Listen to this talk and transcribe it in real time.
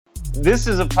This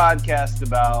is a podcast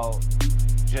about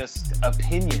just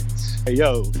opinions. Hey,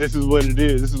 yo, this is what it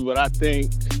is. This is what I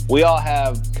think. We all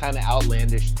have kind of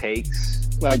outlandish takes.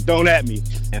 Like, don't at me.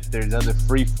 If there's other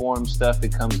free form stuff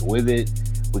that comes with it,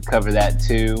 we cover that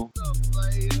too.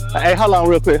 Hey, hold on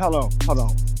real quick. Hold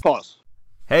on. Pause.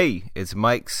 Hey, it's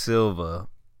Mike Silva,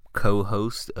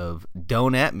 co-host of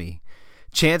Don't At Me.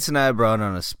 Chance and I brought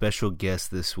on a special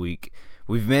guest this week.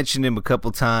 We've mentioned him a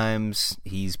couple times.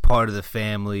 He's part of the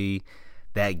family.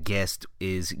 That guest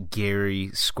is Gary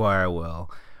Squirewell.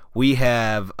 We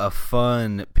have a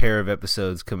fun pair of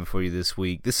episodes coming for you this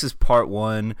week. This is part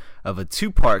one of a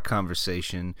two-part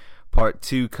conversation. Part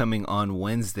two coming on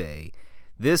Wednesday.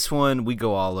 This one, we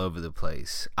go all over the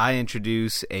place. I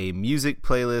introduce a music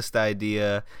playlist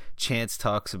idea. Chance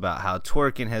talks about how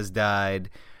twerking has died.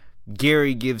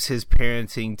 Gary gives his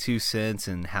parenting 2 cents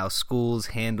and how schools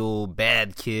handle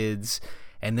bad kids.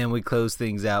 And then we close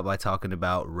things out by talking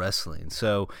about wrestling.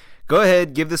 So go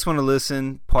ahead, give this one a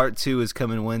listen. Part 2 is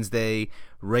coming Wednesday.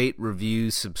 Rate,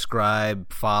 review,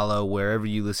 subscribe, follow wherever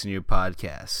you listen to your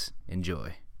podcasts.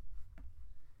 Enjoy.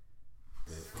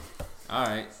 All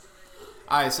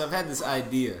right, so I've had this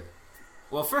idea.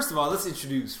 Well, first of all, let's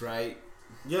introduce, right?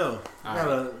 Yo,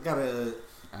 gotta.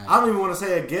 I don't even want to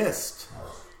say a guest.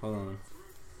 Hold on.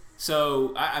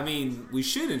 So, I mean, we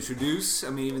should introduce. I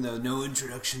mean, even though no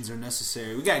introductions are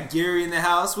necessary. We got Gary in the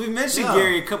house. We've mentioned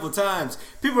Gary a couple times.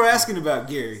 People are asking about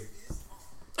Gary.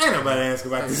 Ain't nobody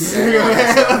asking about this.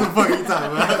 What the fuck are you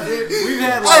talking about? We've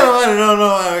had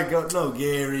I don't know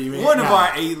Gary, man. One of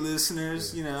our 8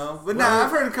 listeners, you know. But I've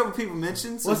heard a couple people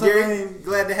mention. So, what's Gary, her name?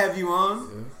 glad to have you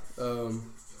on. Yeah.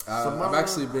 I've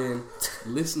actually been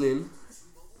listening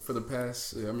for the past,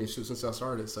 since I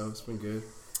started, so it's been good.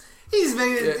 He's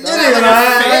making it.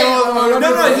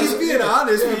 No, he's being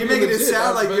honest. Yeah, you're making it legit,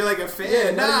 sound like you're like a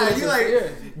fan. You're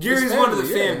like Gary's one of the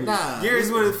family.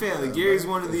 Gary's one of the family. Gary's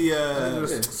one of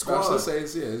the squad. Let's say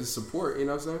it's support. You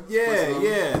know what I'm Yeah, saying?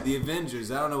 yeah. The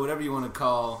Avengers. I don't know whatever you want to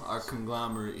call our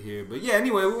conglomerate here, but yeah.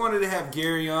 Anyway, we wanted to have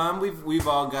Gary on. We've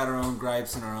all got our own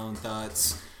gripes and our own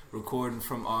thoughts. Recording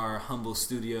from our humble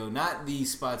studio, not the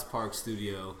Spots Park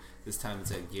studio. This time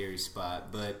it's at Gary's spot,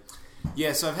 but.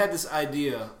 Yeah, so I've had this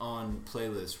idea on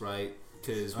playlists, right?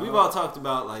 Because we've all talked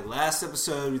about, like, last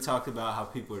episode, we talked about how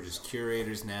people are just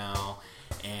curators now.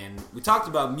 And we talked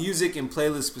about music and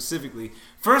playlists specifically.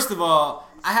 First of all,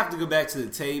 I have to go back to the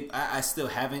tape. I still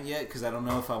haven't yet because I don't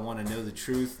know if I want to know the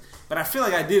truth. But I feel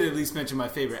like I did at least mention my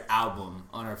favorite album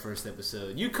on our first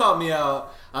episode. You called me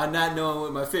out on not knowing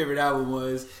what my favorite album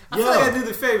was. I feel like I knew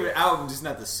the favorite album, just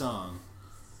not the song.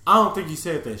 I don't think you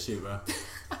said that shit, bro.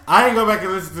 I ain't go back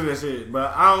and listen to that shit,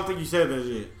 but I don't think you said that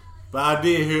shit. But I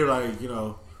did hear,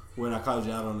 when I called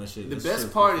you out on that shit. The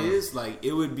best part is,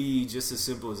 it would be just as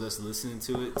simple as us listening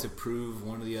to it to prove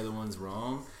one of the other ones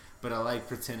wrong. But I like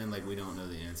pretending like we don't know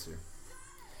the answer.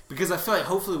 Because I feel like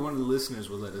hopefully one of the listeners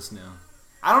will let us know.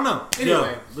 I don't know.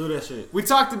 Anyway, do that shit. We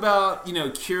talked about,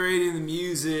 curating the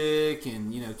music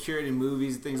and, curating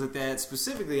movies and things like that.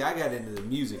 Specifically, I got into the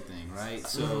music thing, right?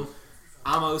 So,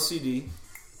 I'm OCD.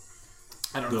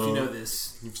 I don't know if you know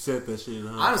this. You've said that shit. I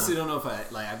honestly don't know if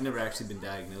I've never actually been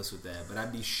diagnosed with that, but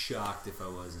I'd be shocked if I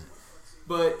wasn't.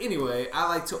 But anyway, I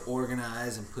like to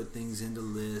organize and put things into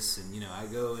lists, and I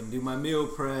go and do my meal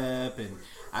prep, and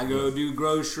I go do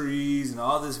groceries and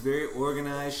all this very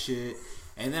organized shit.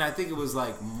 And then I think it was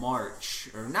like March,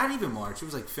 or not even March, it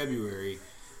was like February.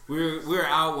 We were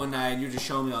out one night, and you were just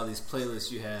showing me all these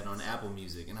playlists you had on Apple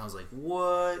Music, and I was like,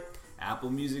 what?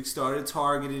 Apple Music started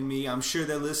targeting me. I'm sure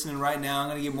they're listening right now. I'm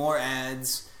going to get more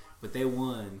ads. But they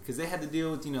won. Because they had to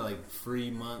deal with, free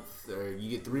month. Or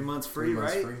you get 3 months free,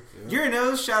 right? Free, yeah. Gary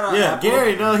knows. Shout out Apple.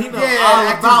 Gary knows. He knows all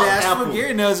about Apple.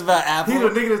 Gary knows about Apple. He the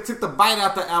nigga that took the bite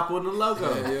out the Apple and the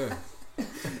logo. Yeah.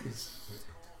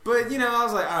 But, I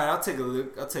was like, all right, I'll take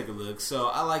a look. So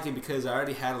I like it because I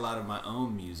already had a lot of my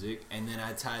own music. And then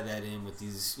I tie that in with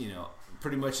these,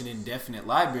 pretty much an indefinite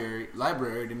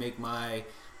library to make my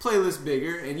playlist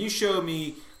bigger, and you showed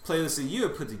me playlists that you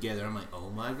had put together. I'm like, oh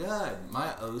my god, my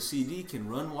OCD can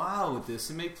run wild with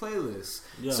this and make playlists.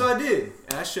 Yeah. So I did,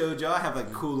 and I showed y'all. I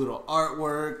have cool little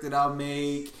artwork that I'll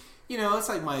make. It's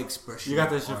like my expression. You got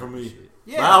that shit from me.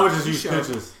 Yeah, but I would just use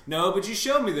pictures. No, but you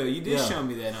showed me though. You did show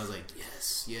me that, and I was like,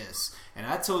 yes. And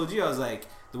I told you, I was like,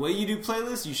 the way you do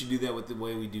playlists, you should do that with the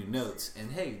way we do notes.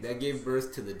 And hey, that gave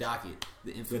birth to the docket,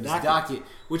 the infamous docket,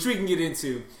 which we can get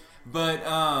into. But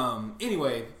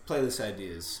anyway, playlist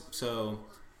ideas. So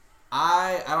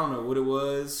I don't know what it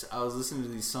was. I was listening to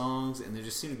these songs, and there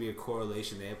just seemed to be a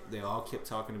correlation. They all kept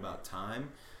talking about time.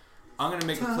 I'm gonna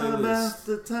make a playlist. Time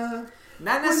after time.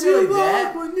 Not necessarily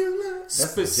that. That's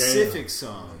Specific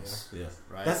songs. Yeah.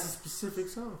 Right? That's a specific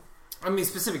song. I mean,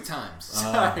 specific times.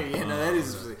 Sorry, that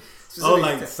is specific.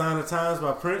 Like Sign of Times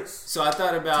by Prince? So I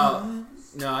thought about...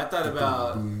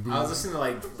 I was listening to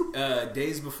like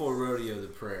Days Before Rodeo, the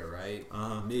prayer, right?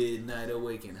 Midnight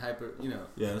Awaken, Hyper,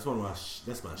 Yeah, that's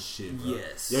that's my shit, bro.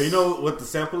 Yes. Yo, you know what the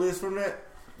sample is from that?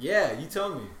 Yeah, you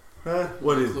told me. Huh?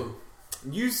 What is it?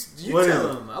 You What tell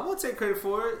is it? him. I won't take credit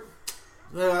for it.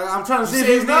 I'm trying to You see said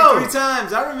if his you name know. 3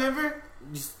 times. I remember.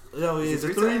 Yo, is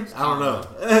it 3? times? I don't know.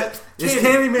 It's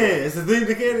Candyman. It's the thing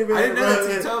to Candyman. I didn't know that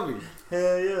until you told me.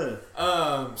 Hell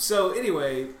yeah. So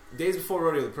anyway, Days Before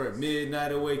Rodeo, the prayer,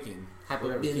 Midnight Awaken,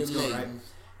 whatever, keeps going, right?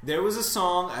 There was a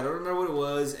song, I don't remember what it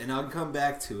was, and I'll come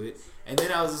back to it. And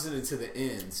then I was listening to the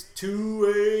ends. 2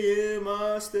 a.m.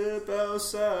 I step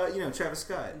outside. Travis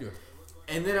Scott. Yeah.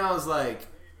 And then I was like,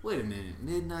 wait a minute,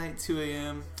 midnight, 2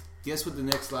 a.m. Guess what the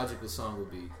next logical song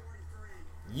would be?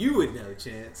 You would know,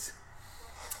 Chance.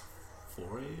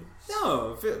 4 a.m.?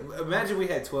 No, imagine we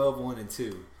had 12, 1, and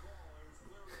 2.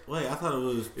 Wait, I thought it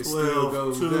was 12, It still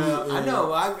goes 2. down. I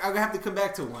know. I have to come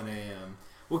back to 1 a.m.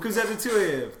 What comes after 2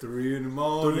 a.m.? 3 in the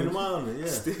morning. 3 in the morning, yeah.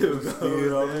 Still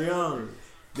goes down.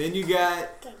 Then Then you got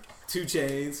 2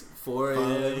 Chainz, 4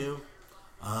 a.m.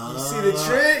 You see the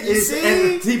trend? You see?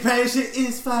 And the T-Pain shit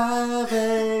is 5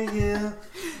 a.m.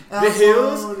 The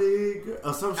Hills?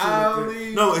 Or some shit like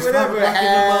that. No, it's 5 whatever, o'clock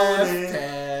half in the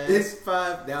morning. It's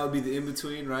 5. That would be the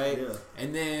in-between, right? Yeah.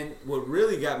 And then what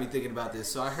really got me thinking about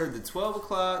this, so I heard the 12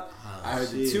 o'clock, I heard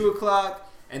the shit. 2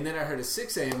 o'clock, and then I heard a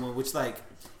 6 a.m. one, which, like,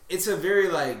 it's a very,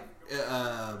 like,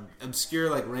 obscure,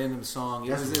 like, random song.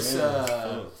 It was this,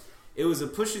 it was a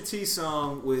Pusha T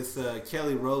song with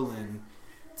Kelly Rowland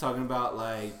talking about,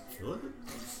 like, What?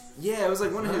 yeah, it was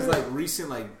like one of his, like, recent,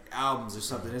 like, albums or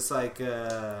something. It's like,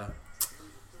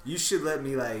 you should let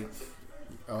me, like,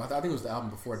 I think it was the album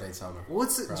before Daytona.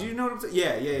 what's it? Do you know what I'm talking?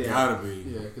 Yeah. Gotta be.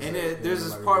 Yeah, And then there's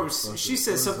this part where she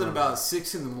said something about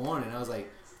 6 in the morning. I was like,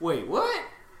 wait, what?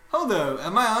 Hold up,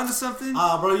 am I onto something?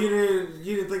 Bro, you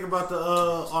didn't think about the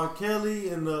R. Kelly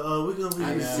and the we gonna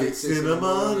I be know. 6 in the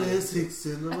morning, 6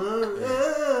 in the morning.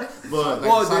 Yeah. But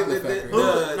well, Chocolate the Factory.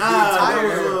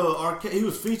 entire. he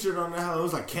was featured on that. It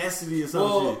was like Cassidy or some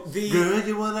Well, shit. Girl,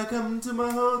 you wanna come to my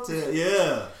hotel?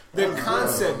 Yeah. The That was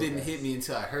concept good. didn't hit me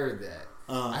until I heard that.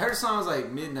 I heard the song was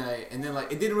like midnight, and then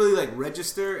like it didn't really like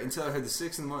register until I heard the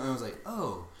 6 in the morning. And I was like,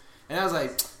 oh. And I was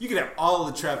like, you could have all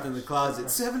the Trapped in the Closet.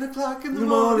 7 o'clock in the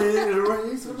morning. The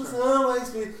race when the sun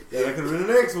wakes me. Yeah, that could have been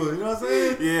the next one. You know what I'm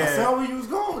saying? Yeah. I saw where you was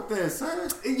going with that, son.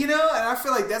 And I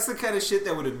feel like that's the kind of shit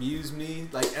that would amuse me.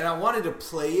 Like, and I wanted to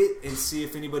play it and see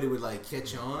if anybody would like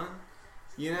catch on.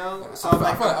 So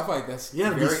I feel like that's You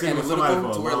have to be very sitting with somebody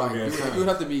analytical for to a where long like ass you time. would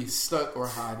have to be stuck or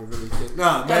high to really get.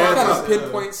 Nah, kind man, of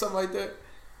pinpoint something like that.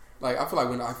 Like I feel like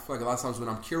a lot of times when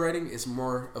I'm curating, it's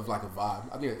more of like a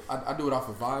vibe. I think I do it off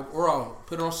a vibe, or I'll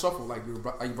put it on shuffle, like you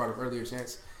brought up earlier,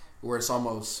 Chance, where it's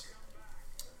almost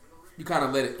you kind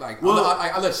of let it like. Well,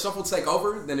 I let shuffle take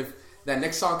over. Then if that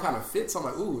next song kind of fits, I'm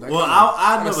like, ooh. That well, kinda,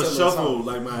 I kinda never set the shuffle tone.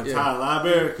 like my Yeah. entire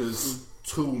library because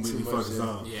too many much, fucking yeah.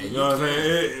 songs. Yeah, you know what I'm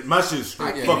saying? My shit's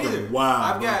straight fucking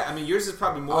wild. I've got. I mean, yours is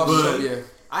probably more. Oh, than yeah.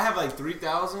 I have like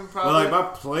 3,000 But probably. like my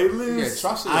playlist,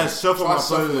 Yeah, I shuffle my the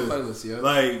playlist. yeah.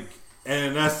 Like,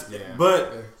 and that's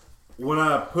but when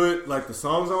I put like the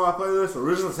songs on my playlist,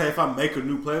 originally say if I make a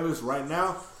new playlist right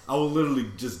now, I will literally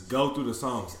just go through the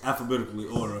songs alphabetically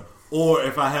order. Or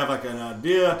if I have like an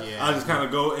idea, I just kind of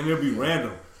go and it'll be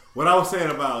random. What I was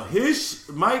saying about his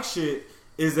Mike shit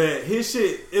is that his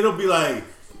shit, it'll be like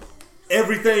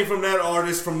everything from that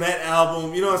artist, from that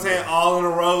album, you know what I'm saying, all in a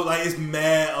row. Like it's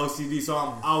mad OCD. So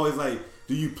I'm always like,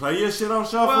 do you play your shit on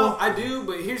shuffle? Well, I do,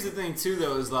 but here's the thing too,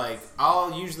 though, is like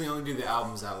I'll usually only do the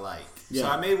albums I like. Yeah. So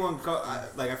I made one called,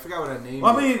 I forgot what I named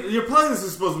Well, I it. mean, your playlist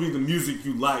is supposed to be the music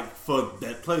you like for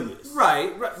that playlist.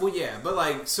 Right. Well, yeah, but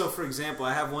like, so for example,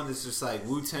 I have one that's just like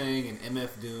Wu-Tang and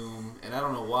MF Doom, and I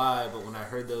don't know why, but when I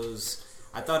heard those,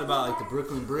 I thought about like the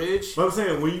Brooklyn Bridge. But I'm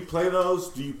saying, when you play those,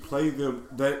 do you play them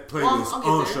that playlist I'll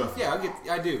on get there. shuffle?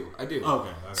 Yeah, I do.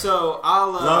 Okay. So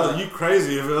I'll. No, you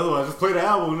crazy if otherwise just play the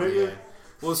album, nigga. Yeah.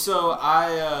 Well, so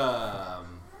I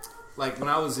like when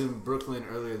I was in Brooklyn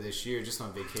earlier this year, just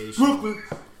on vacation. Brooklyn.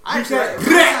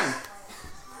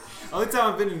 Only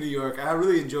time I've been in New York, I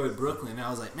really enjoyed Brooklyn. And I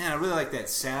was like, man, I really like that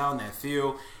sound, that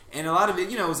feel, and a lot of it,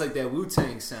 it was like that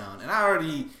Wu-Tang sound. And I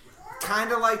already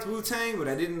kind of liked Wu-Tang, but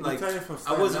I didn't like. Wu-Tang from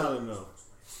I wasn't. Staten Island,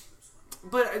 though.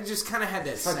 but I just kind of had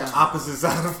that It's like sound. the opposite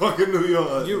side of fucking New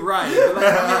York. You're right. But like,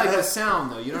 I mean, like the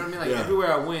sound though. You know what I mean? Like Yeah.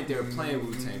 everywhere I went, they were playing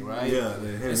Wu-Tang, right? Yeah.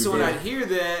 And so when I hear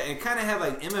that, and kind of have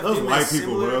like MF those Doom white that's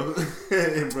people, similar. bro.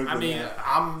 In Brooklyn. I mean,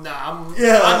 I'm not,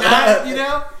 you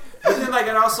know. But then, like,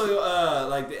 it also,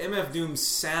 like, the MF Doom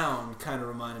sound kind of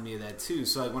reminded me of that, too.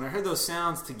 So, like, when I heard those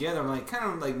sounds together, I'm like, kind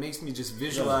of, like, makes me just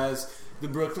visualize the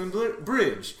Brooklyn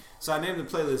Bridge. So I named the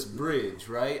playlist Bridge,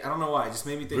 right? I don't know why. It just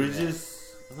made me think Bridges.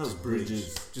 of I thought it was that.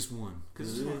 Bridges. Just one.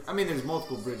 Cause I mean, there's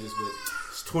multiple bridges, but...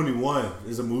 It's 21.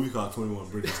 There's a movie called 21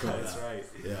 Bridges. That's right.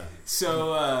 Yeah.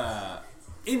 So,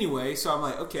 anyway, so I'm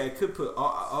like, okay, I could put...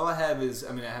 All I have is...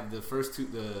 I mean, I have the first two...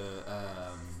 the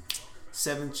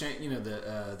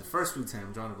first Wu-Tang,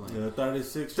 I'm drawing a blank. Yeah,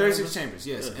 36 Chambers,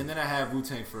 yes. Yeah. And then I have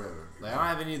Wu-Tang Forever. Like, I don't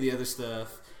have any of the other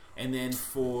stuff. And then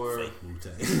for...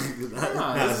 Wu-Tang. No,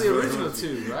 that's the original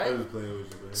too, right? I was playing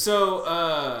with you, man. So,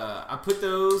 I put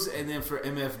those, and then for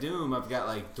MF Doom, I've got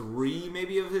like 3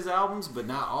 maybe of his albums, but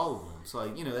not all of them. So,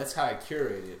 like, you know, that's how I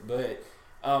curate it. But,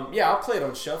 yeah, I'll play it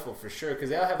on shuffle for sure, because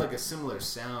they all have like a similar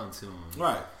sound to them.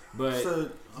 Right. But So,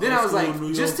 then I was like,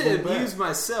 New just York to go back. amuse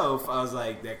myself, I was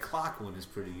like, that clock one is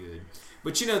pretty good.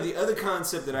 But you know, the other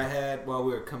concept that I had while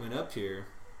we were coming up here,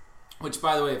 which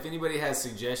by the way, if anybody has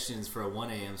suggestions for a 1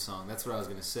 a.m. song, that's what I was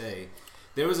going to say.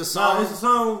 There was a song. Nah, it's a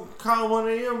song called 1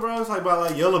 a.m., bro. It's like by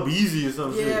like Yellow Beezy or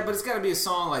something. Yeah, but it's got to be a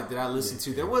song like that I listened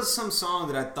to. There was some song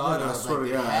that I thought Yeah, I of swear like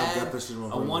to that God, I had got that shit in my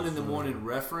a phone. 1 in the morning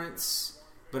reference,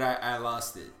 but I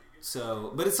lost it.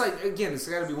 So, but it's like, again, it's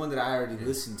got to be one that I already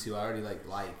listened to, I already like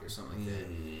or something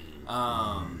like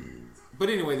that. But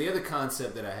anyway, the other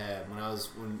concept that I had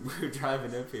when we were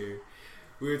driving up here,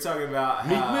 we were talking about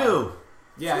Meek how, Mill.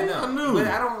 Yeah, I See, know, I knew. but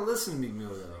I don't listen to Meek Mill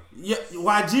though. Yeah,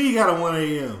 YG got a 1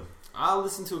 a.m. I'll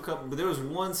listen to a couple, but there was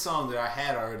one song that I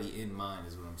had already in mind,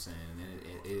 is what I'm saying, and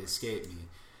it escaped me.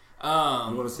 You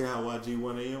want to see how YG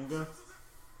 1 a.m. go?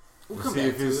 We'll Let's come see back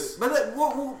if to it's- it. But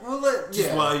we'll let Just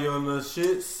yeah. while you're on the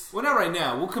shits. Well, not right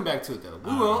now. We'll come back to it though.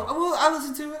 We will. I'll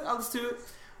listen to it.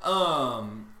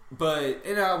 But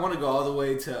I want to go all the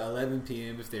way to 11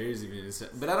 p.m. if there is even.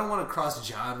 But I don't want to cross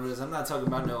genres. I'm not talking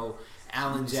about no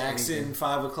Alan Jackson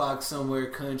 5 o'clock somewhere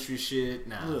country shit.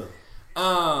 Nah. Yeah.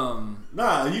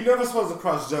 Nah, you never supposed to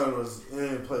cross genres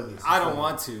in playlists. I don't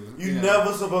want to. You know.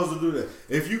 never supposed to do that.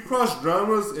 If you cross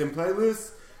genres in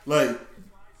playlists, like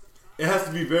it has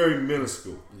to be very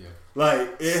minuscule. Yeah.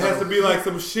 Like it has to be like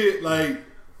some shit. Like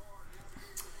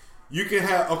you can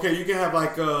have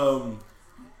like K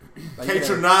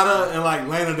Tronada and like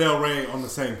Lana Del Rey on the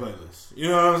same playlist. You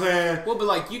know what I'm saying? Well, but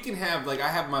like you can have like I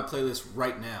have my playlist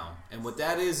right now, and what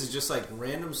that is just like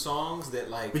random songs that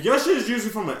like. But your shit is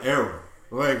usually from an era.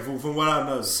 Like from what I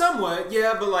know. Somewhat,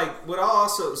 yeah, but like what I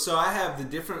also I have the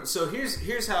different. So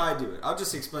here's how I do it. I'll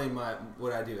just explain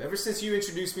what I do. Ever since you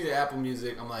introduced me to Apple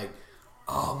Music, I'm like,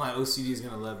 oh, my OCD is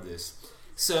gonna love this.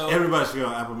 So Everybody should go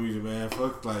on Apple Music, man.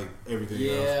 Fuck like everything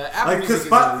else. Yeah, Apple like because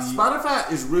Music is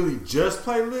Spotify is really just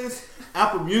playlists.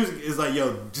 Apple Music is like,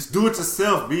 yo, just do it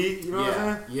yourself, B. You know what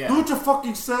I'm saying? Yeah. Do it your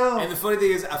fucking self. And the funny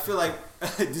thing is, I feel like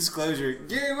disclosure,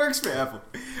 Gary works for Apple.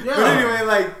 Yeah. But anyway,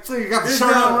 like, So you got the there's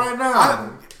shirt on right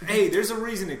now. Hey, there's a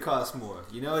reason it costs more.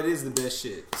 You know, it is the best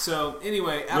shit. So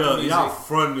anyway, Apple Yeah, Music. y'all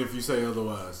fronting if you say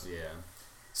otherwise. Yeah.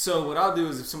 So what I'll do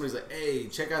is if somebody's like, hey,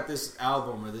 check out this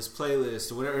album or this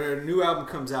playlist or whatever, a new album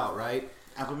comes out, right?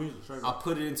 Apple Music, right? I'll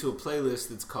put it into a playlist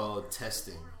that's called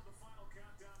Testing.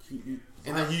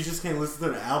 And like you just can't listen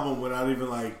to the album without even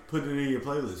like putting it in your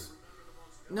playlist.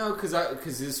 No, because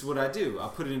this is what I do. I'll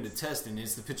put it into Testing.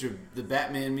 It's the picture of the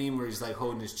Batman meme where he's like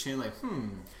holding his chin like,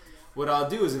 What I'll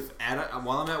do is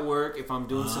while I'm at work, if I'm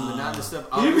doing some monotonous stuff,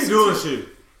 I'll You be listen doing to, shit.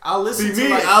 I'll listen See to me,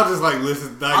 like, I'll just like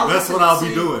listen. Like that's what I'll be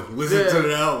see, doing. Listen to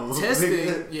the album.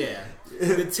 Testing, yeah.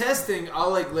 The testing,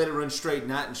 I'll like let it run straight,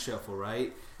 not in shuffle,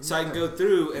 right? So I can go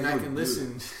through and I can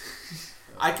listen.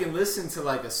 I can listen to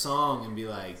like a song and be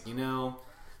like, you know,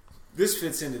 this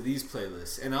fits into these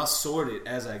playlists, and I'll sort it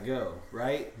as I go,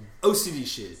 right? OCD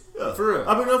shit, Yeah. for real.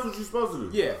 I mean, that's what you're supposed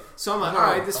to do. Yeah. So I'm like, all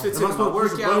right, this fits Am I into my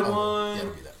supposed to push a workout button? one. Yeah,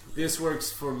 do that. This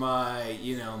works for my,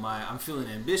 my I'm feeling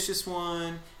ambitious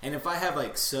one. And if I have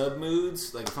like sub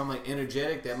moods, like if I'm like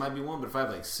energetic, that might be one. But if I have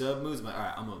like sub moods, I'm like, all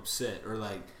right, I'm upset or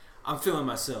like I'm feeling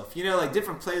myself. You know, like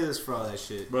different playlists for all that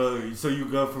shit. Bro, so you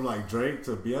go from like Drake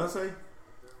to Beyonce?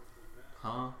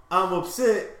 Huh? I'm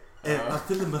upset and I'm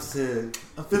feeling myself.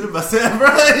 I'm feeling myself, bro.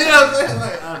 You know what I'm saying?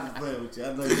 Like, I'm just playing with you.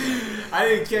 I know you. I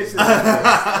didn't catch that.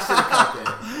 I should have caught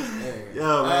that.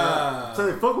 man. Tell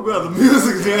you, fuck about the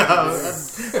music, man.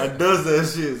 I does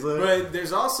that shit, son. But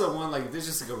there's also one, like, there's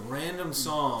just like a random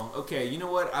song. Okay, you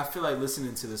know what? I feel like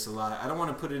listening to this a lot. I don't want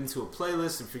to put it into a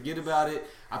playlist and forget about it.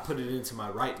 I put it into my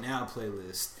right now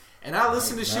playlist. And I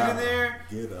listen to shit in there,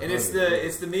 and it's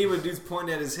the meme with dudes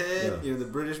pointing at his head, you know, the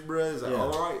British bruh is like,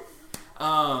 all right.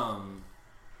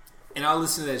 And I'll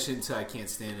listen to that shit until I can't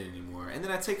stand it anymore. And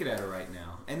then I take it out of right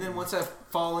now. And then once it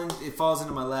falls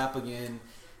into my lap again,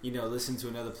 you know, listen to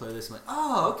another playlist. I'm like,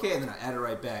 oh, okay. And then I add it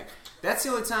right back. That's the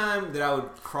only time that I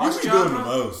would cross genre. You be doing the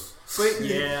most. But,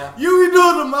 yeah. You be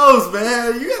doing the most,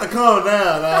 man. You gotta calm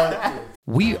down, man.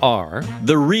 We are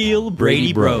the real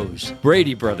Brady Bros.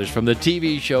 Brady Brothers from the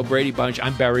TV show Brady Bunch.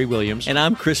 I'm Barry Williams. And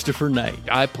I'm Christopher Knight.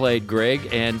 I played Greg.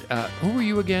 And who were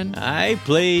you again? I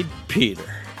played Peter.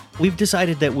 We've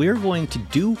decided that we're going to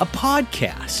do a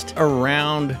podcast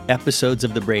around episodes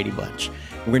of the Brady Bunch.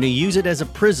 We're going to use it as a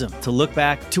prism to look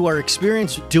back to our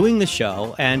experience doing the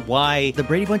show and why the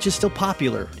Brady Bunch is still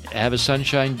popular. Have a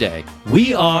sunshine day.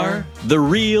 We are the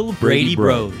real Brady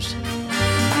Bros.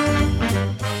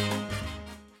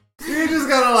 You just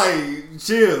gotta, like,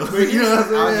 chill. You know what I'm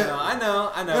saying? I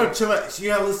know. You gotta chillax. You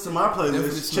gotta listen to my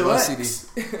playlist.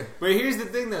 Chillax. But here's the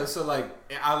thing, though. So, like,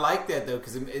 I like that, though,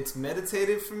 because it's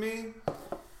meditative for me.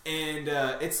 And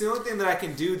it's the only thing that I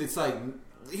can do that's, like...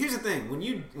 Here's the thing.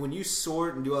 When you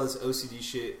sort and do all this OCD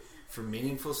shit for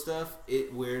meaningful stuff,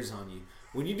 it wears on you.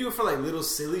 When you do it for, like, little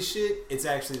silly shit, it's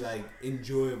actually, like,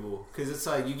 enjoyable. Because it's,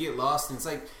 like, you get lost and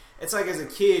it's like as a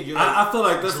kid, you're like, I feel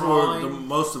like that's drawing. Where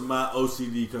most of my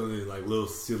OCD comes in, like little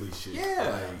silly shit.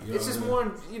 Yeah, like, it's just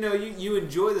more. You know, you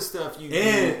enjoy the stuff you.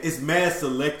 And it's mad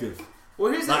selective.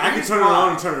 Well, here's I can turn it on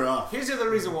and turn it off. Here's the other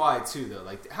reason why too, though.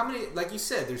 Like how many? Like you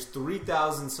said, there's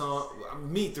 3,000 songs.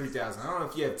 Me 3,000. I don't know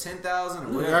if you have 10,000 or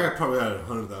whatever. I probably have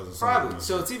 100,000 songs. Probably.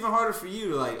 So it's even harder for you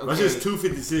to like. Okay, that's just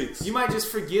 256. You might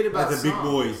just forget about like the big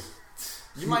boys.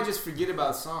 You might just forget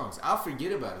about songs. I'll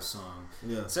forget about a song.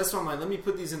 Yeah. So that's why I'm like, let me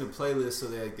put these into playlists so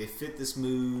they fit this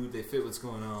mood, they fit what's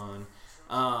going on.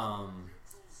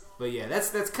 But yeah,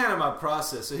 that's kind of my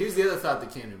process. So here's the other thought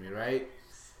that came to me, right?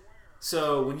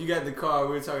 So when you got in the car,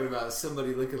 we were talking about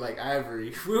somebody looking like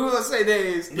Ivory. We won't say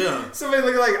names. Yeah. Somebody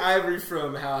looking like Ivory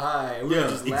from How High. We were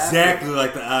just exactly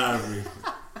like the Ivory.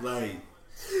 Like.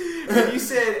 And you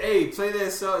said, "Hey, play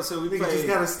that song." So we played. Just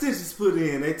got a stitches put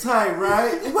in. They tight,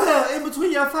 right? Well, in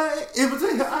between your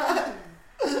eyes.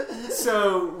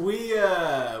 So we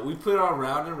put on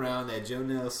Round and Round, that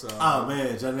Jonelle song. Oh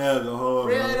man, Jonelle go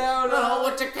hard. Really don't know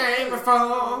what you came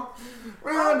for.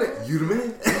 Round it. You the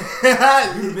man.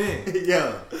 You the man.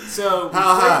 Yeah. So we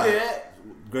How High? played that.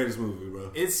 Greatest movie,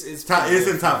 bro. It's in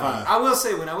top 5. I will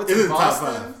say when I went to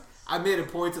Boston, I made a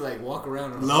point to like walk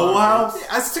around on Lowell House.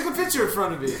 I just took a picture in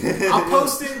front of it. I'll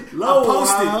post it. I'll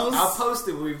post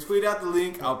it. When we tweet out the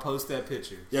link, I'll post that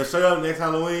picture. Yeah, straight up next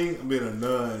Halloween, I'm being a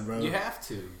nun, bro. You have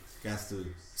to. Got to.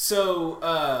 So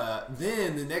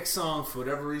then the next song, for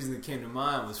whatever reason that came to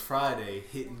mind, was Friday,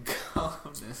 Hitting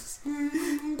Calmness.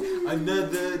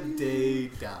 Another day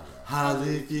down. Holla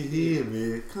if you hear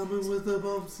me, coming with the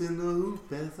bumps in the hoop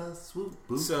as I swoop.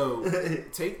 Boop. So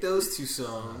take those two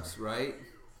songs, right?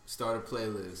 Start a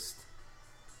playlist.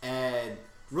 Add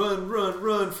Run, Run,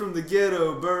 Run from the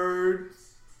Ghetto Bird.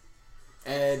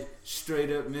 Add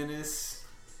Straight Up Menace.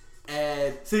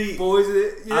 Add Boys of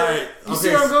the... You, know, right, you see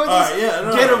where I'm going with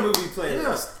this? Ghetto movie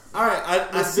playlist. Yeah. Alright,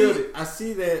 I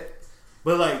see that.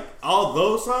 But like, all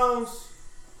those songs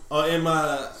are in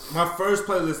my first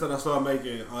playlist that I started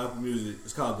making on Apple Music.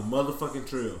 It's called The Motherfucking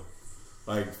Trill.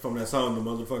 Like, from that song, The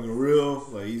Motherfucking Real,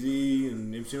 like Easy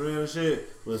and MC Ren and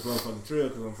shit. But it's Motherfucking Trill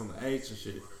because I'm from the H and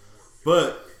shit.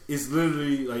 But it's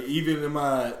literally, like, even in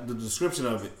the description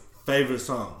of it, favorite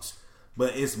songs.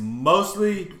 But it's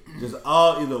mostly just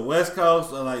all either West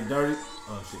Coast or, like, dirty...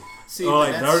 Oh, shit. See, or,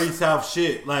 like, dirty South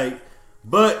shit. Like,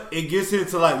 but it gets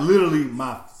into, like, literally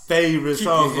my favorite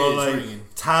songs. Or, like, ringing.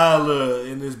 Tyler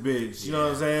in this bitch. You know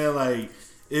what I'm saying? Like,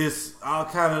 it's all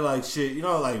kind of, like, shit. You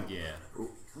know, like... Yeah.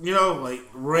 You know, like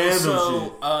random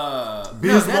shit.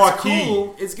 Biz Marquee.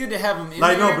 Cool. It's good to have them in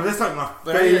like, there. No, but that's like my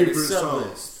favorite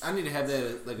song. I need to have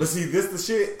that. Like, but see, this the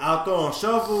shit I'll throw on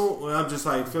shuffle when I'm just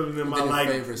like feeling in my like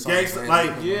gangster.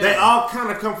 Like they all kind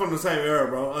of come from the same era,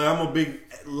 bro. Like, I'm a big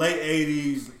late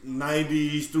 '80s,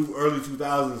 '90s through early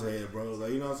 2000s head, bro.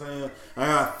 Like, you know what I'm saying? I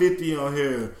got 50 on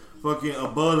here. Fucking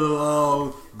Above the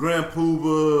Law, Grand Poobah. You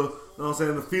know what I'm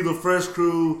saying? The Feel Fresh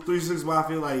Crew, 3 6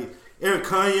 Mafia, like. Eric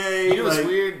Kanye. You know what's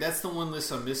weird? That's the one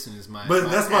list I'm missing. Is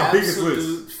that's my biggest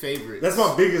list. Favorite. That's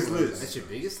my biggest list. That's your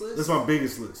biggest list. That's my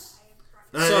biggest list.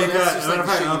 So that's just like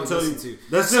the shit you I'll tell you. listen to.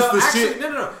 That's just the actually, shit.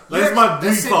 No. That's my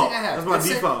the same default. thing I have. That's my The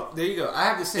same- default. There you go. I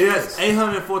have the same. It has list.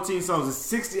 814 songs. It's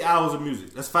 60 hours of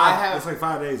music. That's 5. That's like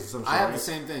 5 days or something. I have right? the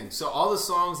same thing. So all the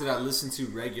songs that I listen to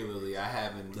regularly, I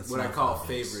have in That's what I not call 5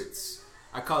 days. favorites.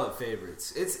 I call it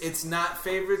favorites. It's not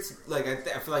favorites. Like I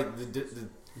feel like the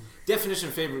definition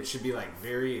of favorite should be like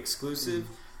very exclusive.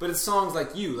 But it's songs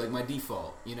like you, like my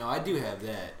default. You know, I do have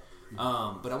that.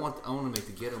 But I want to make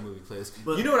the Ghetto Movie playlist.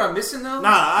 But- you know what I'm missing though? Nah,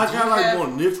 I Do got you like have- more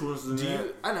niche ones than Do that.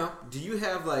 you? I know. Do you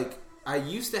have like? I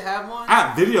used to have one. I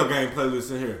got video game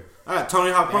playlists in here. I got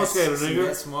Tony Hawk Pro Skater, See, nigga.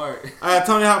 that's smart. I got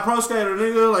Tony Hawk Pro Skater,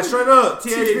 nigga. Like straight up,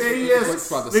 THPAES, What's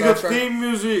about the nigga. soundtrack? Theme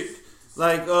music,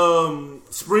 like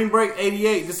Spring Break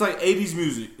 '88, just like '80s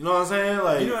music. You know what I'm saying?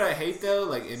 Like You know what I hate though?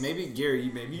 Like, and maybe Gary,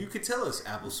 maybe you could tell us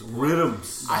Apple support.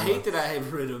 rhythms. I hate that I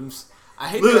have rhythms. I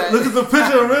hate Look, that. look at the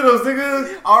picture of rhythms,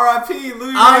 nigga. R.I.P.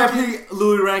 Louis Rankin. R.I.P.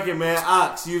 Louis Rankin, man.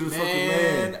 Ox, you the fucking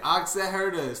Man, man. Ox, that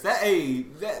hurt us. That man.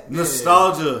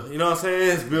 Nostalgia, you know what I'm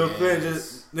saying? It's Bill Clinton,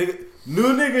 just nigga,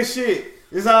 new nigga shit.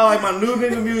 It's all like my new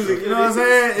nigga music. You know what I'm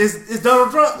saying? It's Donald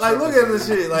Trump. Like, look at this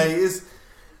shit. Like, it's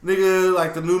nigga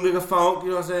like the new nigga funk. You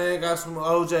know what I'm saying? Got some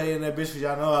OJ in that bitch.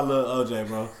 Y'all know I love OJ,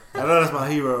 bro. I know that's my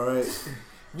hero, right?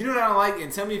 You know what I don't like?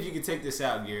 And tell me if you could take this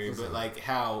out, Gary. But like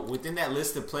how within that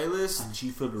list of playlists,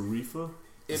 Chief of the Reefer.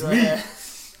 it'll me.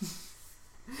 have.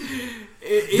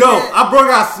 Yo, I broke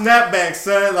out snapback,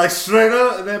 son. Like straight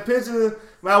up in that picture.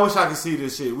 Man, I wish I could see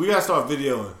this shit. We gotta start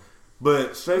videoing.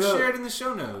 But straight up, Share it in the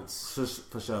show notes.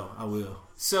 for sure, I will.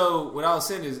 So what I was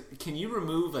saying is, can you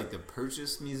remove like the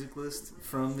purchased music list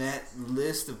from that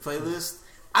list of playlists?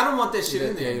 I don't want that shit in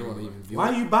Yeah, there. you don't want to even view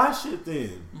Why it. you buy shit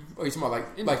then? Oh, you talking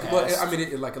about In like the well, past. I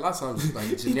mean, like a lot of times,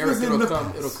 like generic, was in the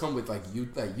past. it'll come with like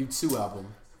U2 album.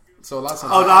 So a lot of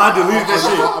times, Oh, no, I deleted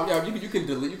that shit. You can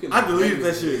delete. You can. I deleted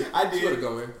that shit. I Just let it did.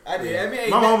 go in. I did. I mean,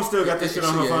 My mom still got that shit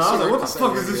on her phone. I was like, what the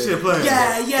fuck is this shit playing?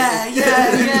 Yeah.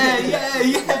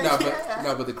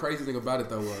 No, but the crazy thing about it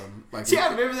though, like Yeah,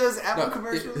 remember those Apple No,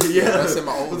 commercials? Yeah. That's in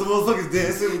my old. With the motherfuckers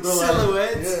dancing with the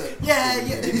Silhouettes. Yeah.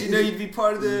 Did you know you'd be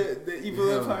part of the evil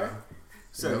Hell empire? no.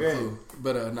 So No go ahead. clue.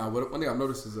 But one thing I've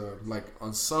noticed is like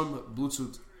on some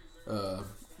Bluetooth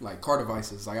like car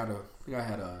devices, I think I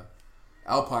had a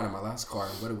Alpine in my last car,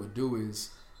 and what it would do is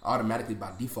automatically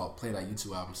by default play that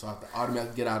YouTube album, so I have to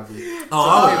automatically get out of it.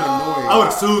 Oh, I would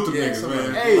have sued the niggas,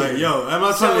 man. Hey. Like, yo, I'm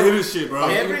not trying to hear this shit, bro.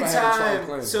 Every If I had a trial time,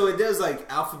 plan. so it does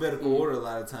like alphabetical order a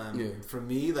lot of time. Yeah. For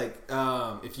me, like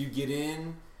if you get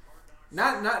in,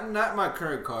 not my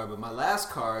current car, but my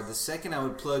last car, the second I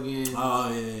would plug in, Oh,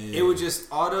 yeah. it would just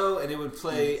auto and it would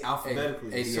play alphabetically.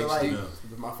 ADHD. So like,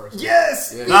 was my first.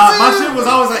 yes, Yeah. Nah, my shit was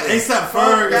always like ASAP Fuck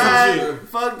Ferg or some that. shit.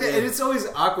 Fuck that. And it's always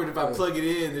awkward if I plug it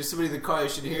in. There's somebody in the car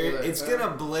that should hear it. It's gonna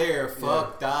blare.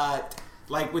 Fuck that.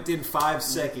 Like within 5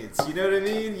 seconds. You know what I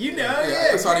mean? You know,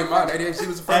 yeah. It's already mine. ADHD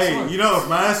was the first Hey, one. you know, if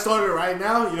mine started right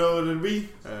now, you know what it'd be?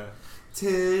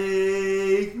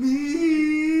 Take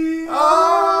me.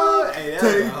 Oh, hey, that's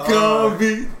Take hard. on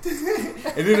me.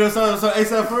 And then there's some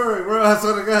ASAP Ferg, bro. I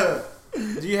swear to God.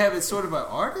 Do you have it sorted by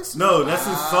artist? No, that's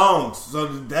his songs. So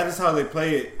that is how they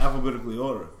play it alphabetically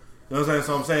order. You know what I'm saying?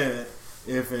 So I'm saying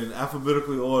if in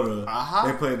alphabetically order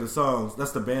they play the songs,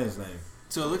 that's the band's name.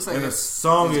 So it looks like And the it's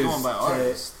song is going by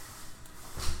artist.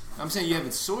 I'm saying you have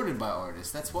it sorted by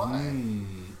artist. That's why.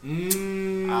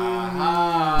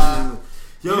 Aha.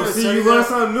 Yo, You know, see, so you you learn know-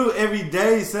 something new every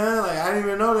day, son. Like I didn't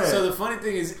even know that. So the funny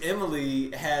thing is,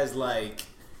 Emily has like,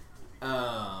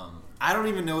 I don't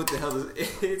even know what the hell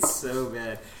this. It's so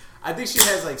bad. I think she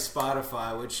has like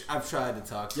Spotify, which I've tried to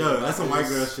talk to her Yo, about that's some this. white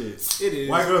girl shit. It is.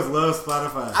 White girls love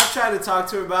Spotify. I've tried to talk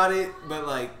to her about it, but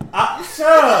like,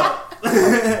 Shut up.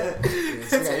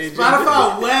 it's Adrian.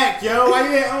 Spotify whack, yo. Why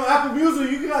you ain't on Apple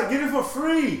Music? You can like get it for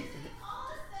free.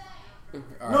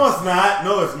 No, it's not.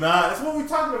 No, it's not. That's what we're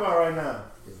talking about right now.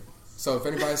 So if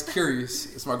anybody's curious,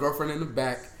 it's my girlfriend in the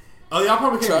back. Oh, y'all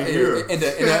probably can't even hear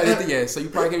her. Yeah, so you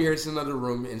probably can hear her in another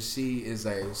room, and she is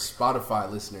a Spotify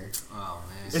listener. Oh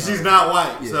man, And she's not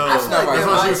white, Yeah. so I feel like that's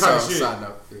why she was So, talking shit. side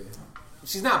note, yeah.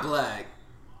 she's not black.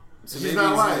 So She's maybe not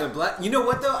it's white. either black. You know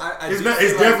what though? I It's do not. feel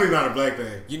It's like- definitely not a black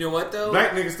thing. You know what though?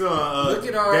 Black niggas still on Look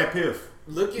at our- that piff.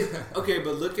 Look at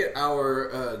look at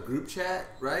our group chat,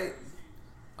 right?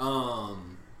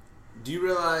 Do you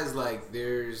realize like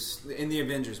there's in the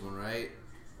Avengers one, right?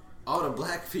 All the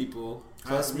black people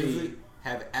plus Have me music?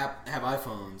 have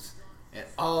iPhones, and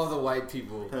all the white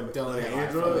people don't have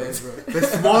Android. iPhones. They're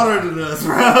smarter than us,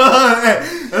 bro.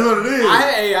 That's what it is. I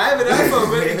have an iPhone,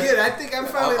 but again, I think I'm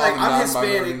probably like All I'm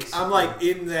Hispanic. non-minorities. I'm like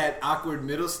in that awkward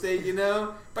middle state, you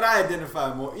know. But I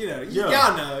identify more, you know. Yeah.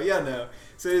 Y'all know.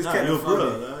 So it's Nah, kind you're of funny.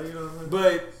 bruh, you know what I'm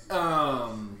saying?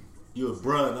 But You a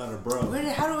bruh, not a bro.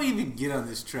 How do we even get on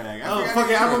this track? Oh,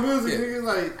 fucking Apple Music, nigga,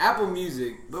 like Apple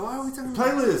Music. But why are we talking about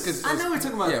playlists? I know we're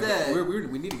talking about that.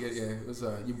 We need to get it was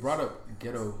you brought up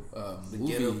ghetto the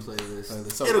movie ghetto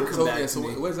playlist. So, It'll come back to so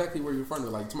me. what exactly were you referring to?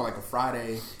 Like talking about like a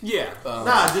Friday? Yeah.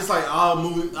 Nah, just like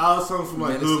all songs from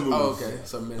like hood movies. Oh, okay.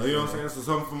 So like, you know what I'm saying? So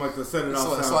something from like the Set It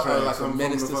Off so soundtrack, like a something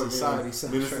Menace from to the Society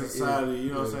fucking Menace to soundtrack. Society. You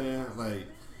know what I'm saying? Like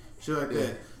shit like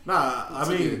that. Nah, I It's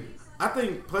mean, good. I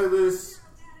think playlists.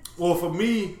 Well, for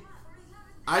me,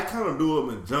 I kind of do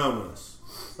them in genres.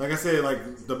 Like I said, like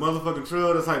the motherfucking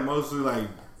trill. That's like mostly like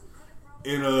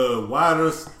in a wider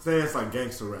sense, like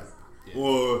gangster rap,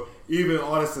 or even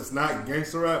artists that's not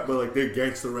gangster rap, but like they're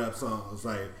gangster rap songs.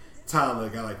 Like Tyler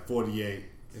got like 48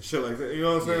 and shit like that. You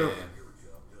know what I'm saying?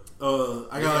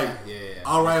 I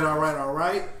got all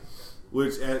right,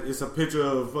 which it's a picture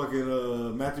of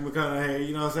fucking Matthew McConaughey.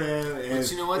 You know what I'm saying? And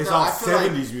But you know what? it's Though? all I feel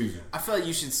 70s music. I feel like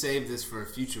you should save this for a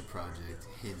future project.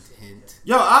 Hint, hint.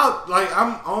 Yo,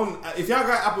 I'm on. If y'all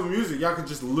got Apple Music, y'all can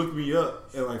just look me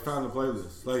up and like find the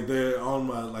playlist. Like they're on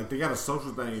my they got a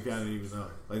social thing if y'all didn't even know.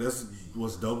 Like that's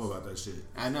what's dope about that shit.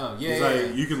 I know. Yeah, It's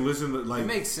like you can listen to like it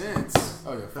makes sense.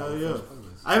 Oh yeah, hell yeah.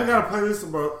 I even got a playlist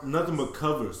about nothing but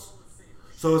covers.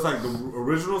 So it's like the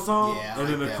original song and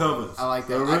then the covers. I like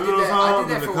that. The I original did song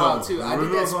that and for the a while covers. too. The I did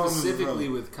original that song and the specifically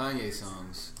cover. with Kanye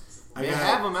songs. I They got-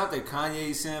 have them out there.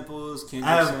 Kanye samples, I Kendrick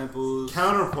have samples.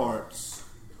 Counterparts,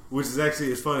 which is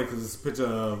actually it's funny because it's a picture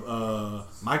of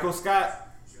Michael Scott,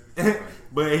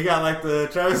 but he got like the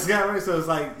Travis Scott right, so it's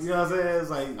like you know what I'm saying. It's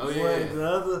like the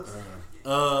other,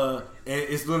 and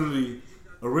it's literally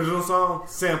original song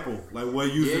sample, like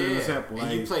what used in the sample. And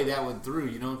like, you play that one through.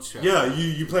 You don't try. yeah,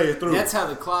 you play it through. That's how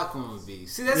the clock one would be.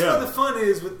 See, that's Yeah. where the fun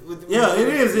is with Yeah, it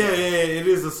is. Yeah, it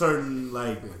is a certain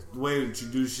like way that you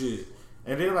do shit.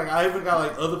 And then like I even got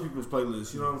like other people's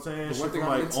playlists. You know what I'm saying? The one Shit thing from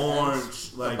I like meant to Orange,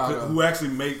 ask like about, who actually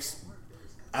makes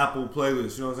Apple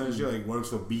playlists. You know what I'm saying? She like works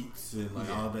for Beats and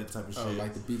like all that type of shit.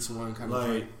 like the Beats One kind of Like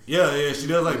thing. yeah, she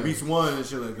does like Beats One and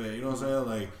shit like that. You know what I'm saying?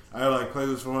 Like I have like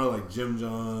playlists from her like Jim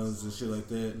Johns and shit like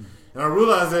that. And I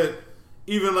realized that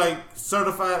even like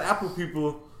certified Apple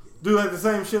people do like the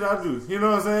same shit I do. You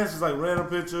know what I'm saying? It's just like random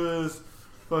pictures,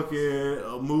 fucking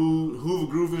mood, Hoover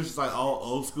Grooving, just like all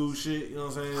old school shit. You know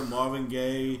what I'm saying? Marvin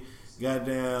Gaye,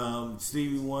 goddamn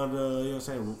Stevie Wonder. You know what I'm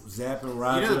saying? Zapp and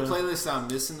Roger. You know the playlist I'm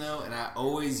missing though, and I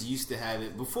always used to have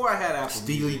it before I had Apple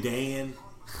Steely Music. Dan.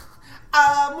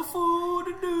 I'm a fool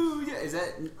to do. Yeah, is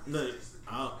that? No.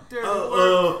 Dirty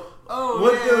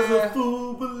What yeah. does a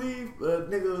fool believe?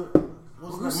 Nigga,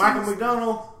 what's his name? Michael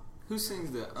McDonald. Who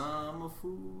sings the I'm a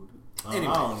fool? Anyway.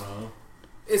 I don't know.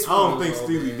 It's I don't one of think those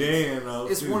Steely bands. Dan though.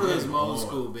 It's Steely one of Dan those is old hard.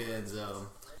 school bands though.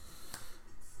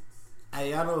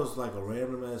 Hey, I know it's like a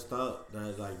random ass thought that I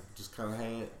like just kind of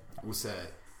had. What's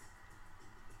that?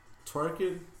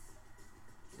 Twerking,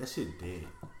 that shit dead.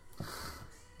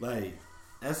 Like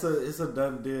it's a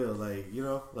done deal. Like you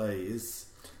know, like it's.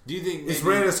 Do you think It's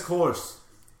maybe- ran its course.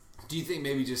 Do you think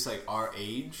maybe just like our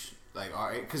age,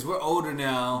 because we're older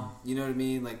now? You know what I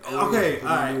mean? Like older, Okay, all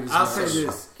right. years I'll now. say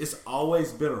this: it's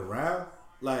always been around.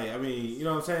 Like I mean, you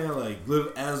know what I'm saying?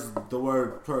 Like as the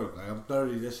word twerk. Like I'm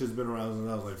 30. That shit's been around since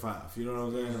I was like 5. You know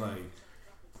what I'm saying? Like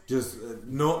just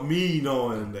me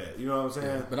knowing that. You know what I'm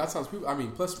saying? But that sounds people. I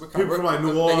mean, plus we're People from, like, New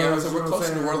we're Orleans, you know what close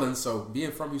I'm to New saying? Orleans, so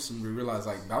being from Houston, we realize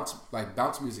like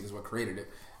bounce music is what created it,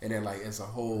 and then like as a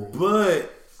whole.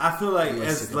 But I feel like Yeah,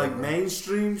 as sick like of it, bro.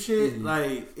 mainstream shit,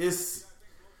 like it's.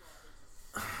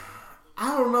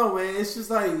 I don't know, man. It's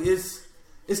just like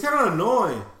it's kind of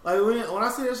annoying. Like when I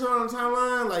see that shit on the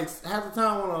timeline, like half the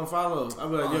time I want to unfollow.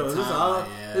 I'm like, yo,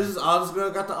 this is all this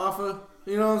girl got to offer.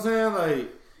 You know what I'm saying? Like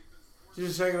she's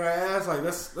just shaking her ass. Like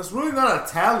that's really not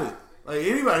a talent. Like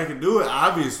anybody can do it.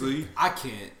 Obviously, I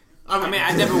can't. I mean,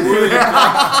 I never would.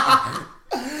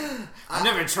 I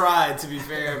never tried, to be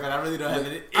fair, but I really don't have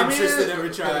an interest in ever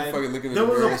trying. Fucking looking at There the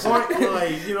was girls. a point where,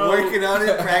 like, you know, Working on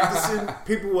it, practicing.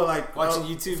 people were like Watching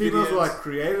YouTube females videos. were like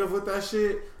creative with that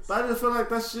shit, but I just feel like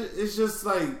that shit is just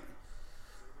like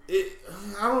it.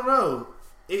 I don't know.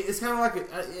 It's kind of like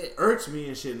it irks me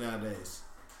and shit nowadays.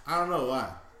 I don't know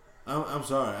why. I'm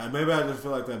sorry. Maybe I just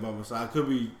feel like that by myself. I could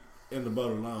be in the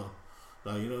boat alone.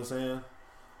 Like, you know what I'm saying?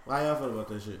 Why y'all feel about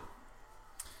that shit?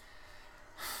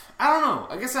 I don't know.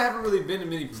 I guess I haven't really been to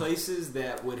many places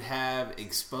that would have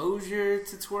exposure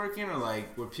to twerking or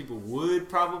like where people would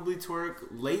probably twerk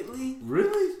lately.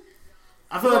 Really?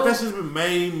 I feel like that's just been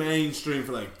mainstream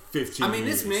for like 15 I mean,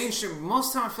 years. it's mainstream.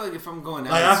 Most time I feel like if I'm going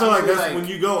out, Like, I feel like it's that's usually, when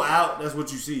you go out, that's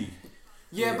what you see.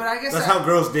 Yeah, but I guess That's how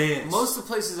girls dance. most of the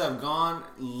places I've gone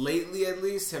lately, at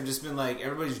least, have just been like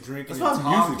everybody's drinking That's and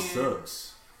why talking. music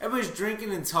sucks. everybody's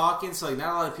drinking and talking, so like not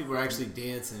a lot of people are actually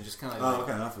dancing. Just kind of like,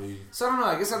 okay, I feel you. So I don't know.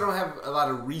 I guess I don't have a lot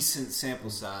of recent sample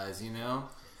size, you know.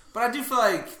 But I do feel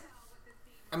like,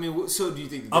 I mean, so do you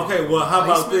think? Okay, well, how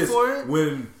about this? For it?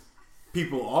 When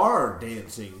people are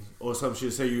dancing or some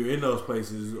shit, say you're in those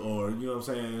places, or you know what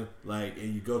I'm saying, like,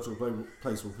 and you go to a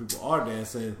place where people are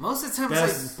dancing. Most of the time,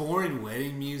 it's like boring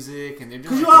wedding music, and they're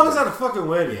doing. Because you like always at a fucking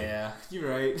wedding. Yeah, you're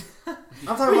right. I'm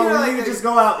talking about when you just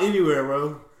go out anywhere,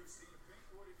 bro.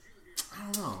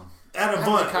 I don't know. At a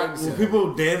bunch, were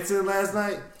people dancing last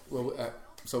night? Well,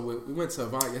 so we went to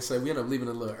Avant yesterday. We ended up leaving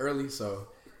a little early, so.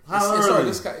 How it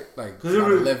early? Started like it was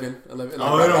 11. Oh, it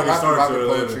don't get started till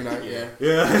poetry night, yeah.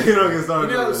 Yeah, you don't get started.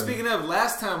 You know, speaking of,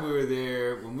 last time we were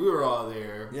there, when we were all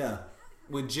there, yeah,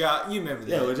 with Ja, you remember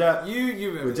that? Yeah, with Ja, you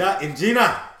remember with Ja and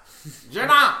Gina.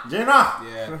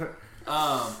 Yeah.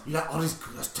 You got all these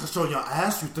touch on your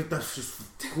ass. You think that's just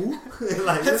cool?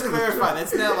 Like, let's clarify.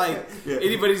 That's not like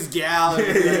anybody's gal. Or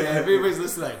anything like that. Everybody's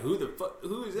listening like, who the fuck?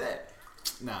 Who is that?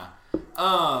 Nah.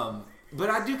 But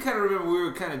I do kind of remember we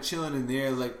were kind of chilling in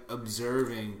there, like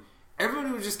observing.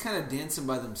 Everybody was just kind of dancing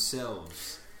by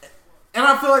themselves. And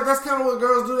I feel like that's kind of what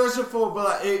girls do that shit for.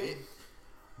 But like,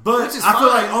 but I feel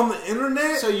like on the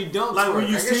internet, so you don't like when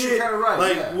you I guess see you're it, kind of right.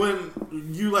 Like when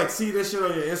you like see that shit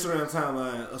on your Instagram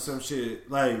timeline or some shit,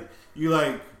 like you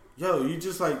like, yo, you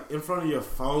just like in front of your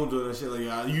phone doing that shit.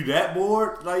 Like, you that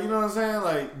bored? Like, you know what I'm saying?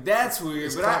 Like, that's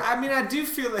weird. But I mean, I do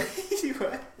feel like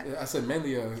I said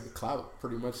mainly cloud,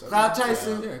 pretty much. Cloud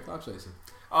chasing. Yeah, cloud chasing.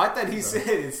 Oh, I thought he said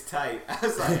it's tight. I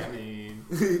was like, I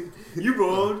mean, you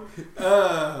bored?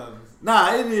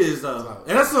 Nah, it is though,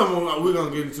 and that's something we're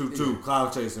gonna get into too.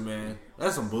 Cloud chasing, man,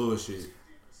 that's some bullshit.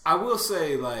 I will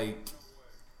say, like,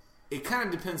 it kind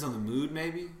of depends on the mood,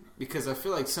 maybe, because I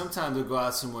feel like sometimes we'll go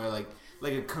out somewhere like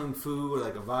a kung fu or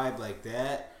like a vibe like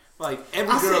that. Like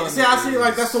every girl, I see,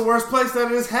 like that's the worst place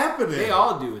that is happening. They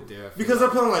all do it there because they're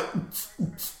playing like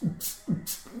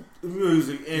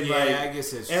music and yeah, like I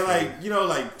guess it's and true. like you know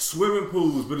like swimming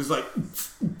pools, but it's like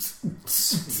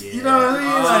yeah. you know what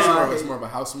I mean? It's more of a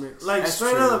house mix. Like that's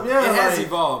straight true. up, yeah. It has like,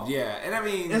 evolved, yeah. And I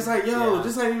mean, it's like yo, yeah.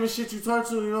 this ain't even shit you talk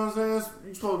to. You know what I'm saying?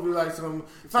 You supposed to be like some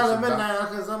Friday midnight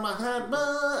because I'm a hot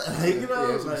bud. Like, you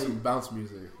know, it's like some bounce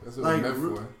music. That's what like, it's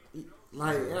meant for.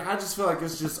 Like, I just feel like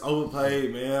it's just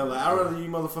overplayed, man. Like, I'd rather you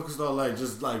motherfuckers start, like,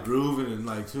 just, like, grooving and,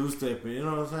 like, two-stepping, you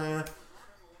know what I'm saying?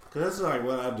 Because that's, like,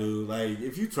 what I do. Like,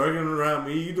 if you twerking around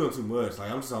me, you doing too much.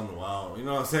 Like, I'm just on the wall, you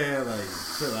know what I'm saying? Like,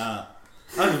 chill out.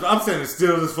 I'm standing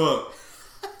still as fuck.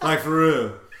 Like, for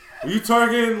real. When you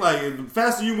twerking, like, the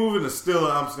faster you moving, the stiller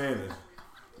I'm standing.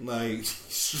 Like,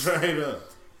 straight up.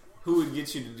 Who would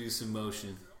get you to do some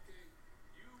motion?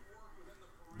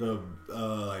 The,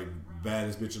 like,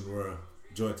 baddest bitch in the world,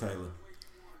 Joy Taylor.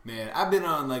 Man, I've been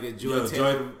on like a Joy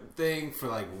Taylor thing for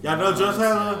like y'all know Joy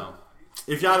Taylor? Now.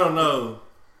 If y'all don't know,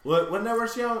 what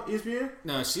network she on? ESPN?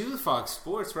 No, she was Fox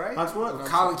Sports, right? Fox Sports?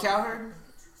 Colin Cowherd?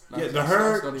 Yeah, the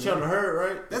Herd. She on the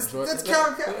Herd, right? That's Colin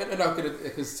Cowherd. No,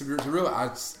 because to be real,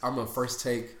 I'm a first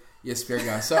take ESPN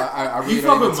guy, so I really you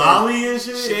fuck with Molly and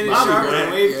shit. Shannon Molly, Sharp with right?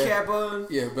 a wave cap on.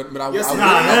 Yeah, but I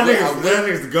that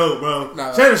nigga's the GOAT, bro.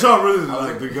 Nah, Shannon Sharp really is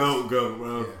like the GOAT,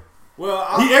 bro. Yeah.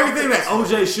 Well, he everything that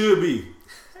OJ should be.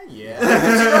 Yeah,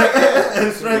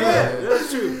 Straight up. That's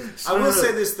true. I will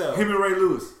say this though. Him and Ray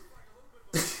Lewis.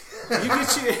 You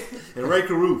get and Ray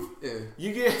Caruth. Yeah,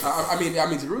 you get. I mean,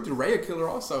 the Ray a killer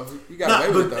also. You got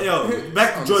away with that. Yo,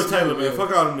 back to Joy Taylor, man.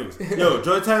 Fuck all them niggas. Yo,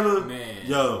 Joy Taylor, man.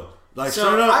 Yo, like So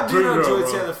straight up, I've been dream on girl, Joy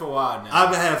bro. Taylor for a while now.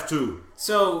 I have too.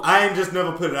 So I ain't just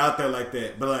never put it out there like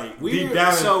that, but like deep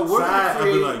down so we're inside, gonna I be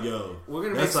create, like, yo, we're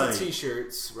gonna make that's some like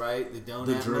T-shirts, right? The Don't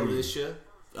the Have dream. Militia.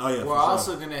 Oh yeah, We're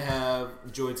also gonna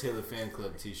have Joy Taylor fan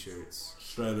club T-shirts.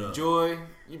 straight up. Joy,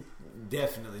 you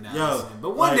definitely not Yo, listening,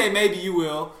 but one like- day maybe you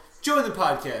will. Join the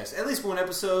podcast. At least one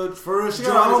episode. For real, she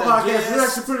Join got her own as a podcast. guest.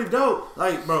 It's actually pretty dope.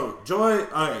 Like, bro, Joy,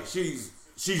 alright, she's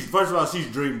first of all, she's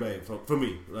dream babe for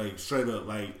me. Like, straight up.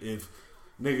 Like, if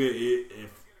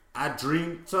I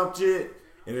dream some shit,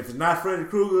 and if it's not Freddy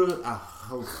Krueger, I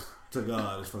hope to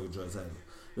God it's fucking Joy Taylor.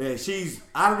 Man, she's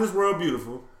out of this world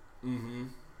beautiful. Mm-hmm.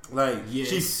 Like, Yes.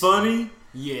 she's funny,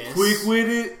 Yes. quick with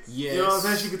it. Yes. You know what I'm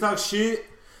saying? She can talk shit.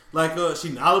 Like, she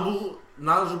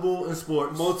knowledgeable in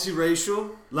sports.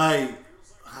 Multiracial. Like,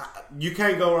 you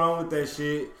can't go wrong with that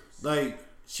shit. Like,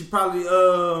 she probably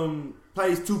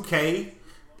plays 2K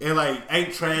and like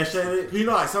ain't trash at it. You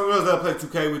know, like some girls that play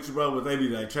 2K with you, bro, but they be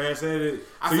like trash at it.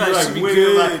 I So feel you like like she'd be winning,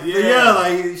 good, like yeah.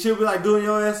 like she'll be like doing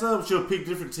your ass up. She'll pick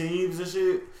different teams and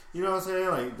shit. You know what I'm saying?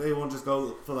 Like they won't just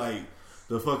go for like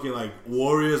the fucking like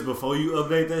Warriors before you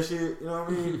update that shit. You know what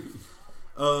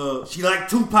I mean? She like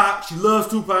Tupac. She loves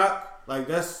Tupac. Like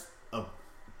that's a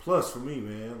plus for me,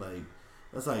 man. Like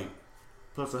that's like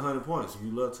plus 100 points if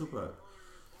you love Tupac.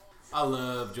 I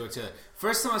love Joy Taylor.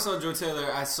 First time I saw Joy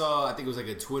Taylor, I think it was like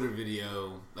a Twitter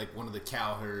video, like one of the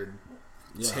Cowherd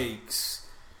takes.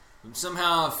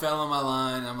 Somehow it fell on my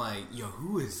line. I'm like, yo,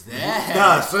 who is that?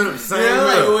 Nah, same here.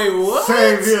 Like, wait, what?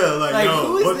 Same here. Like yo,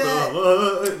 who is what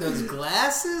that? the? Those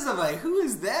glasses? I'm like, who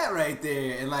is that right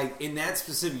there? And like in that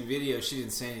specific video, she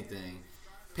didn't say anything.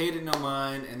 Paid it no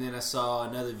mind. And then I saw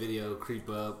another video creep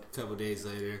up a couple days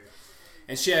later.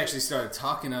 And she actually started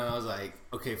talking, and I was like,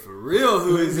 okay, for real,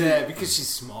 who is that? Because she's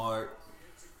smart.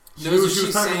 Knows what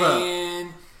she's saying.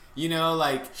 About. You know,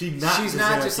 like, she's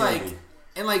not just like,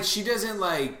 and like, she doesn't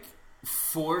like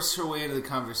force her way into the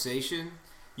conversation.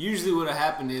 Usually what'll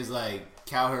happen is like,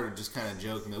 Cowherd will just kind of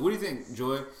joke, like, what do you think,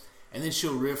 Joy? And then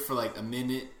she'll riff for like a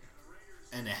minute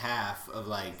and a half of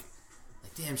like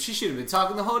damn, she should have been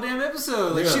talking the whole damn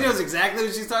episode. Like, she knows exactly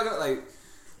what she's talking about. Like,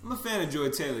 I'm a fan of Joy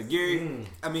Taylor. Gary,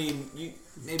 I mean, you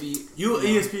an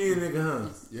ESPN nigga, huh?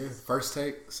 Yeah, first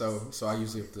take. So I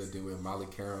usually have to deal with Molly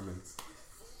Karam and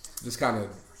just kind of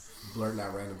blurting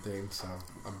out random things. So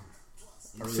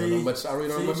I really don't know much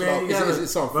about it.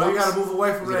 It's on Fox. Bro, you gotta move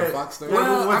away from that. Fox you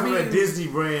gotta move away from that Disney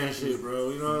brand shit,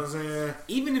 bro. You know what I'm saying?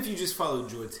 Even if you just follow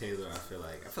Joy Taylor, I feel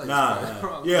like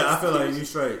nah. Yeah, I feel like you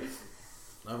straight.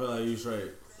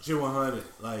 She 100,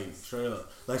 like straight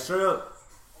up.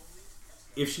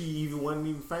 If she even wasn't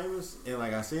even famous, and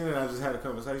like I seen it, I just had a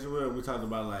conversation with her. We talked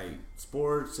about like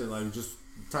sports and like just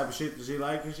the type of shit that she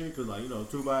like and shit. Cause like, you know,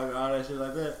 Tupac and all that shit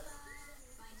like that.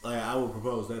 Like I would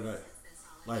propose that night.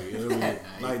 Like it'll be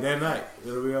like that night.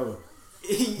 It'll be over.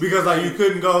 Because like you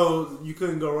couldn't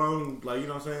go wrong. Like, you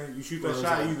know what I'm saying? You shoot that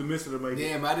shot, you either miss it or make it.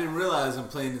 Damn, I didn't realize I'm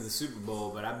playing in the Super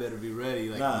Bowl, but I better be ready.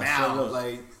 Like now,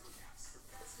 like.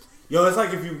 Yo, it's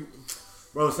like if you,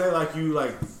 bro, say like you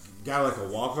like got like a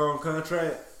walk-on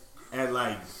contract at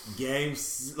like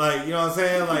games, like, you know what I'm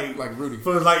saying, like Rudy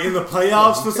for like in the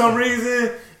playoffs for some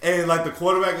reason, and like the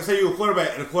quarterback, say you're a quarterback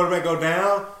and the quarterback go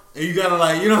down, and you gotta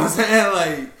like, you know what I'm saying,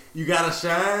 like you gotta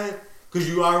shine because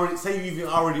you already say you even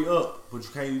already up, but you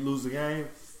can't lose the game.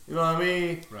 You know what I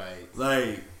mean? Right.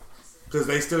 Like, because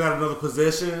they still got another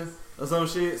possession or some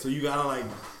shit, so you gotta like.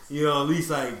 You know, at least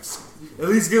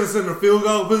get us in the field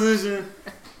goal position.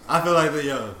 I feel like that,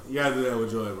 yo, you gotta do that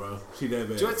with Joy, bro. She that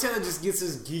bad. Joy Taylor just gets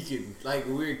us geeking. Like,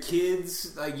 when we were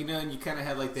kids, like, you know, and you kind of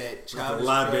had like that childish.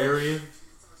 Like a librarian.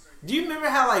 Do you remember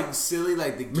how like silly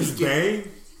like the Miss Bang?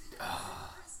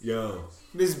 Yo.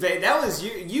 Miss Bang, that was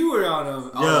you. You were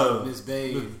on Miss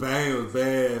Bang. Miss Bang was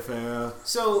bad, fam.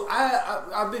 So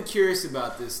I've been curious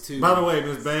about this too. By the way,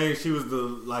 Miss Bang, she was the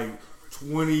like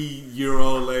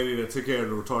 20-year-old lady that took care of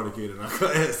the retarded kid in our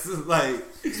class. Like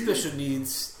special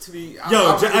needs to be.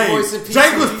 Yo,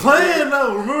 Jake was playing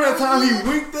though. Remember that time he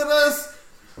winked at us,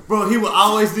 bro? He would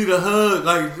always need a hug,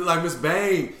 like Miss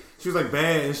Bang. She was like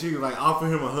bad, and she would like offer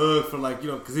him a hug for like, you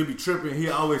know, because he'd be tripping. He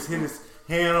always hit his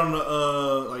hand on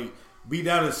the like beat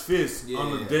down his fist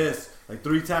on the desk like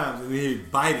 3 times, and then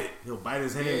he'd bite it. He'll bite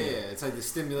his hand. Yeah, it's like the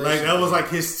stimulation. Like that was like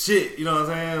his shit. You know what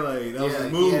I'm saying? Like that was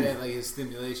his move. He had like his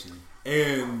stimulation.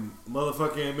 And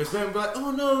motherfucking Miss Bang would be like,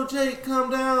 "Oh no, Jake, calm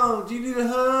down. Do you need a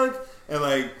hug?" And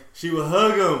like she would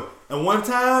hug him. And one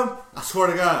time, I swear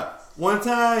to God,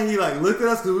 he like looked at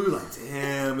us because we were like,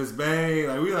 "Damn, Miss Bang."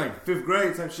 Like we were like 5th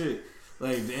grade type shit.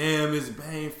 Like, damn, Miss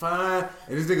Bang fine.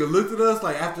 And this nigga looked at us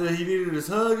like after he needed his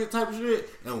hug and type of shit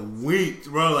and winked,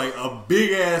 bro, like a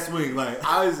big ass wink. Like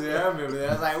I remember that.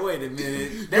 I was like, wait a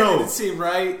minute, that didn't seem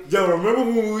right. Yo, remember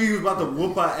when we was about to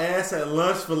whoop our ass at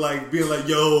lunch for like being like,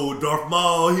 yo, Darth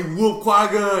Maul, he whooped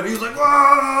Qui-Gon. He was like,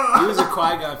 wah! He was a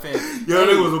Qui-Gon fan. Yo,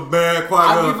 that was a bad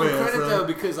Qui-Gon fan. I'll give him credit though,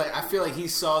 because like I feel like he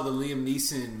saw the Liam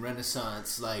Neeson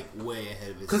renaissance like way ahead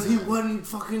of his time. Because he wasn't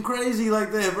fucking crazy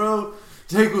like that, bro.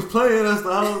 Jake was playing us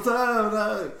the whole time.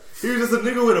 Like, he was just a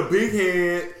nigga with a big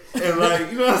head, and like,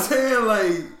 you know what I'm saying?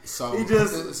 Like, so he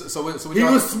just so he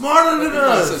was smarter than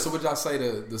us. So would y'all say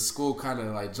the school kind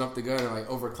of like jumped the gun and like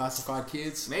overclassified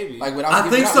kids? Maybe. Like I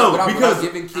think so because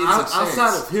giving kids a chance.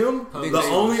 Outside of him, the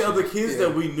only other kids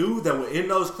that we knew that were in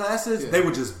those classes, they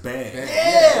were just bad.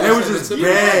 Yeah, they were just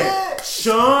bad.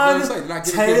 Sean,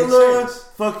 Taylor,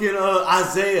 fucking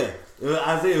Isaiah.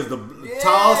 Isaiah was the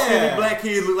tall, skinny black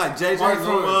kid. Looked like JJ Martin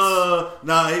from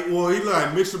he looked like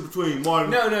a mixture between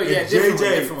Martin and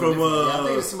JJ from I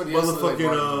think it's somebody else.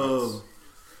 Motherfucking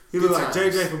he looked like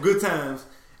JJ from Good Times.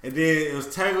 And then it was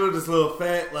Taylor, this little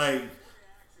fat like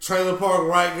trailer park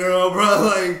white girl, bro.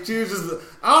 Like she was just,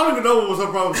 I don't even know what was her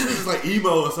problem. She was just like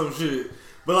emo or some shit.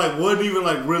 but like wasn't even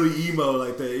like really emo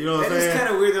like that. You know what I'm saying? It's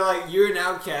kind of weird. They're like, you're an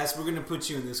outcast. We're gonna put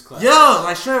you in this class. Yeah,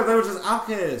 like straight up, they were just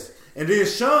outcasts. And then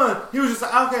Sean, he was just an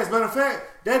outcast. Matter of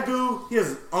fact, that dude, he has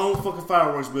his own fucking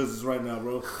fireworks business right now,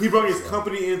 bro. He brought his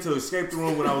company in to escape the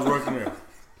room when I was working there.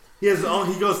 He has his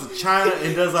own. He goes to China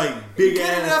and does like big Good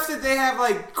ass. enough that they have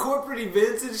like corporate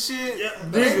events and shit. Yeah,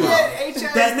 And nigga. yet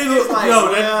HISG That nigga, is like,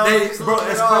 yo, well, he's bro, looking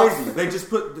that's it off. crazy. They just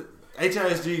put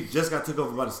HISG just got took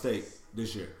over by the state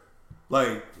this year,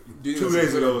 like Dude, 2 that's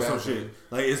days a ago or bad some thing. shit.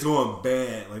 Like it's going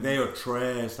bad. Like they are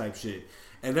trash type shit.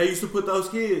 And they used to put those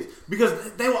kids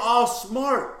because they were all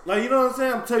smart. Like you know what I'm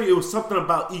saying? I'm telling you, it was something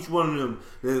about each one of them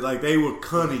that like they were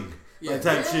cunning. Like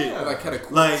type shit. Like kind of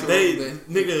cool. Like they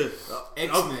nigga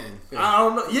X-Men. I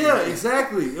don't know. Yeah,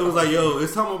 exactly. It was like, yo,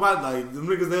 it's talking about like them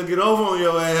niggas they'll get over on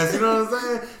your ass. You know what I'm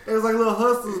saying? They was like little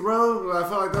hustlers, bro. I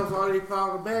felt like that's all they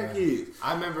found the bad kids.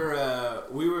 I remember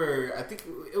I think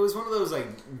it was one of those like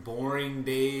boring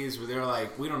days where they're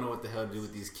like, we don't know what the hell to do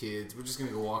with these kids. We're just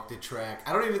gonna go walk the track.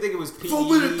 I don't even think it was PE. 4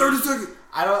 minutes, 30 seconds.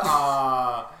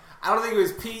 I don't think it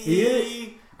was PE. Yeah.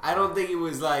 I don't think it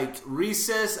was like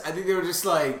recess. I think they were just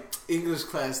like English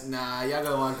class. Nah, y'all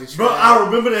gotta walk the track. Bro, I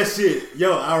remember that shit.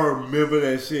 Yo, I remember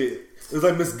that shit. It was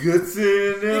like Miss Goodson.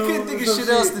 They couldn't think of shit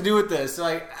else to do with this. So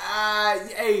like,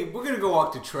 hey, we're gonna go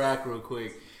walk the track real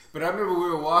quick. But I remember we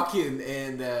were walking,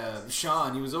 and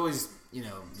Sean, he was always,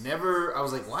 never. I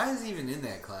was like, why is he even in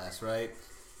that class, right?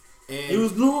 And It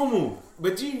was normal.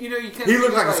 but you kind of He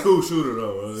looked like a school shooter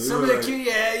though. Some of the kids,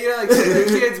 like some of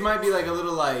the kids might be like a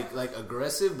little like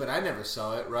aggressive, but I never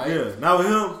saw it, right? Yeah, not with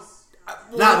him.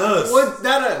 Not us.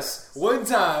 Not us. One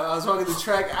time I was walking the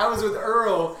track. I was with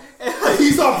Earl, and like,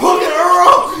 He's on fucking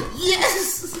Earl.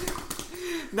 yes.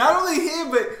 Not only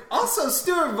him, but also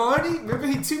Stuart Varney. Remember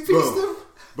he two-pieced him?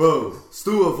 Bro,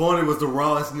 Stuart Varney was the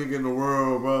rawest nigga in the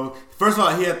world, bro. First of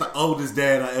all, he had the oldest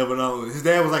dad I ever known. His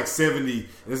dad was like 70, and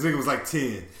this nigga was like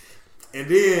 10. And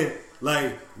then,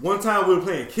 like, one time we were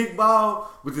playing kickball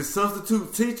with this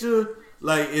substitute teacher,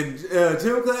 like, in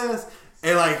gym class.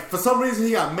 And, like, for some reason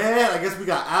he got mad. I guess we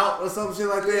got out or some shit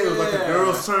like that. It was like the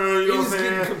girl's turn, you know what I'm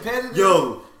saying? Competitive.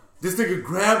 Yo, this nigga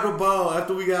grabbed the ball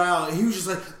after we got out, and he was just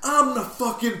like, I'm the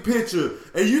fucking pitcher.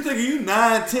 And you thinking you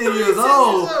 9, 10 years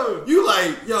old. You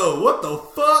like, yo, what the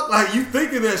fuck? Like, you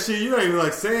thinking that shit. You not even,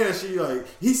 like, saying that shit. Like,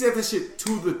 he said that shit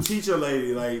to the teacher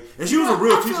lady. Like, and she was a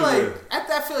real teacher.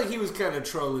 I feel like he was kind of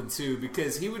trolling, too,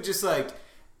 because he would just, like,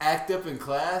 act up in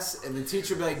class, and the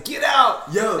teacher would be like, get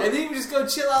out! Yo. And then he would just go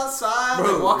chill outside,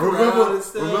 Bro, like, walk around and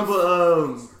stuff.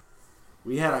 Remember,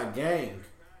 we had our gang.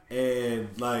 And,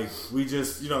 like, we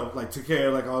just, like, took care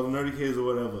of, like, all the nerdy kids or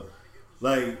whatever.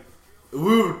 Like, we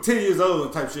were 10 years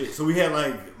old type shit. So we had,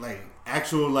 like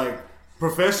actual, like,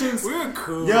 professions. We were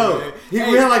cool, Yo, man. we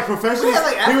had, like, professions. We had,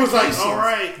 like, he was like, applications. all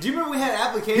right. Do you remember we had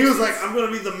applications? He was like, I'm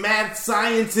going to be the mad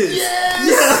scientist.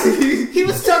 Yes! Yeah. He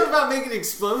was talking about making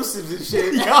explosives and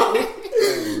shit. Yo.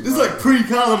 This is like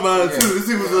pre-Columbine, too. This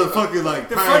dude was a fucking, like,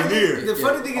 pioneer. The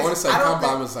funny thing is, I want to say I don't Columbine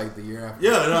think, was like the year after.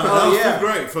 Yeah, no, that was super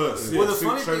great for us. well, Yeah, the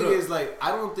funny straight thing up. is, like,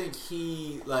 I don't think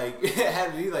he, like,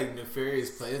 had any, like, nefarious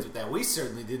plans with that. We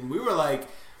certainly didn't. We were, like,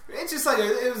 it's just like,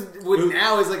 it was, what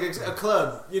now is, like, a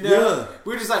club, you know? Yeah.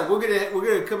 We're just like, we're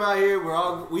gonna come out here,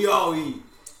 we all eat.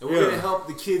 And we're Yeah. gonna help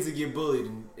the kids that get bullied,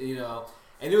 and,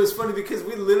 And it was funny because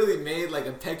we literally made like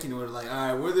a pecking order, like,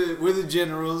 all right, we're the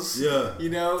generals. Yeah. I'm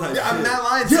shit. not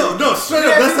lying to Yo, you. no, straight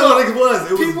up, that's not what it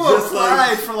was. It was People just applied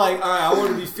like, for like, all right, I want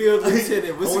to be field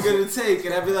lieutenant. What's it gonna take?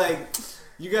 And I'd be like,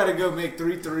 you got to go make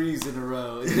 3 threes in a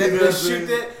row. And then they shoot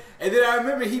that. And then I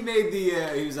remember he made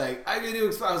he was like, I can do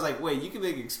explosives. I was like, wait, you can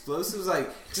make explosives? Like,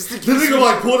 just in case. the nigga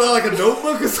like pulled out like a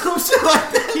notebook or some shit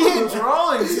like that. He had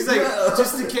drawings. He's like,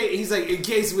 just in case. He's like, in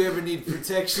case we ever need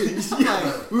protection.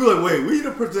 Like, We were like, wait, we need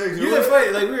a protection. you know, funny.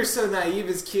 Like, we were so naive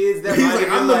as kids. That He's might like,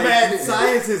 have I'm been the mad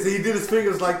scientist. And he did his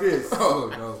fingers like this.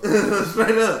 Oh, no.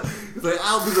 Straight up. He's like,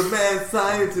 I'll be the mad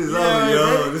scientist. I was like,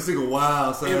 yo, this nigga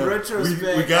wild, son. In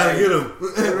retrospect, we gotta get him.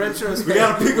 In retrospect, we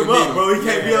gotta pick him up, bro. He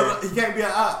can't Yeah. be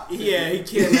an op. Yeah, he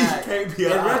cannot. He can't be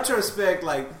In an op. retrospect,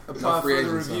 like upon free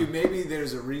further agents, review, huh? maybe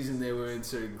there's a reason they were in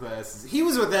certain classes. He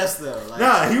was with us though. Like,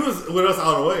 Nah, he was with us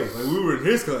all the way. Like, we were in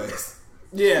his class.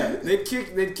 yeah, they'd kick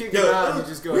him out. And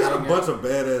just go. we had a hang bunch out. of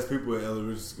badass people at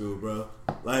elementary school, bro.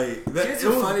 Like, that, Kids it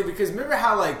are was funny because remember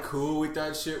how like cool we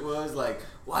thought shit was? Like,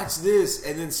 watch this,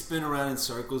 and then spin around in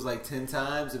circles like 10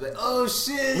 times. And be like, oh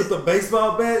shit! with the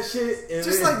baseball bat shit. And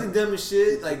Just then, like the dumbest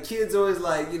shit. Like kids always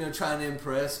like trying to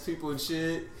impress people and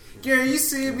shit. Gary, you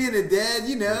see him being a dad,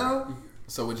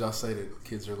 So would y'all say that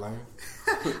kids are lame?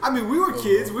 I mean, we were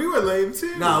kids. We were lame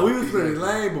too. Nah, we was pretty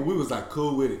lame, but we was like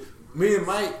cool with it. Me and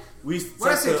Mike, we used to When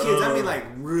I take say the, kids, I mean like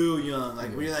real young.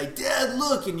 Like where you're like, Dad,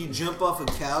 look, and you jump off a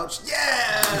couch.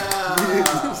 Yeah.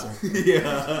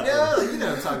 Yeah, you know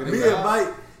what I'm talking about. me and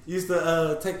Mike used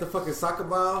to take the fucking soccer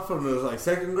ball from the like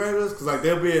second graders because like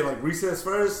they'll be at like recess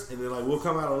first, and then like we'll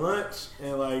come out of lunch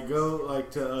and like go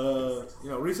like to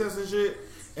recess and shit,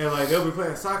 and like they'll be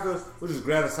playing soccer. We'll just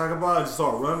grab the soccer ball and just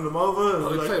start running them over, and Oh,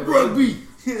 we're we like play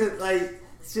rugby, like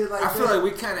shit like I that. feel like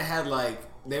we kind of had like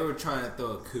they were trying to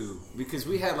throw a coup because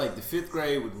we had like the 5th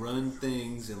grade would run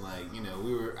things and like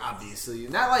we were obviously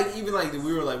not like even like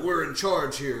we were like we're in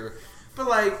charge here. But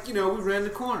like we ran the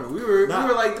corner. We were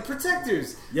like the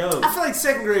protectors. Yo, I feel like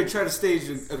 2nd grade tried to stage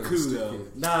a coup though.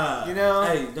 Nah,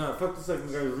 Hey, fuck the second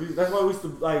grade. That's why we used to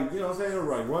like, what I'm saying,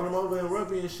 like run them over in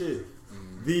rugby and shit.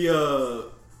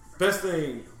 The best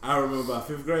thing I remember about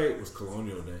 5th grade was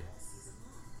Colonial Day.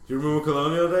 Do you remember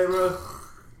Colonial Day, bro?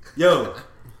 Yo,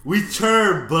 we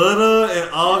churned butter and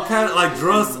all kind of like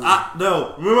drugs.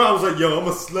 Remember I was like, yo, I'm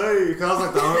a slave. Cause I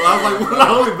was like one of the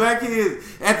only black kids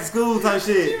at the school type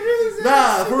shit.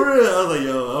 Nah, for real. I was like,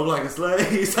 yo, I'm like a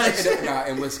slave type shit. Nah,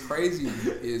 and what's crazy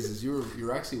is you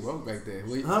were actually woke back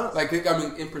then. Huh? Like, I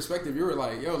mean, in perspective, you were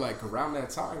like, yo, like around that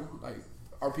time, like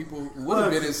our people would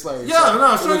have been enslaved. Yeah,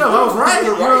 no, straight up, I was right.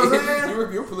 You know what I'm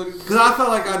saying? You're politically. Because I felt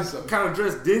like I kind of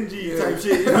dressed dingy type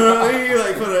shit. You know what I mean?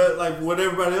 Like for the what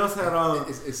everybody else had on.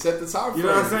 It set the time. You know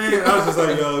what I'm saying? I was just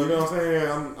like, yo, you know what I'm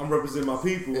saying? I'm representing my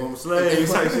people. I'm a slave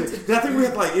type shit. Because I think we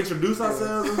had to like introduce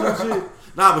ourselves and that shit.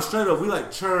 Nah, but straight up, we like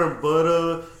churned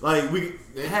butter. Like we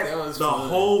had the fun.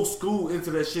 whole school into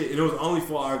that shit, and it was only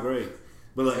for our grade.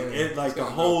 But like the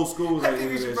whole school was I like think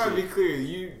we into should that probably shit. be clear.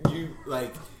 You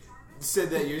like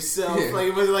said that yourself. Like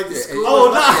it was like the school.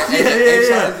 Oh,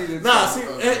 Yeah. nah, see,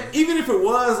 even if it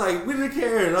was, like, we didn't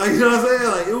care. Like, you know what I'm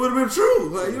saying? Like, it would have been true.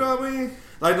 Like, you know what I mean?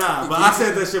 Like, nah, but I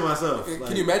said that shit myself. Like,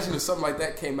 Can you imagine if something like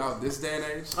that came out this day and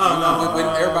age? Oh, no. When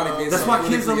everybody being That's so why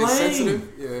kids are politically lame.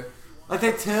 insensitive. Yeah. like,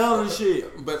 they tell and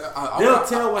shit. But They'll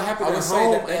tell what happened I would at say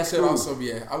home that at could school. also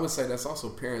be. I would say that's also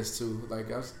parents too. Like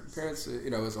parents,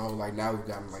 as a whole. Like now we've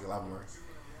gotten like a lot more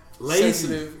Lazy.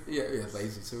 sensitive. Yeah,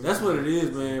 lazy too. That's what it is,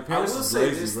 man. Parents I will is say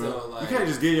lazy, this, bro. though, like- you can't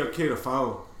just give your kid a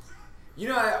phone. When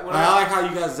I like how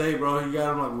you got Zay, bro. You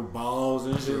got him like with balls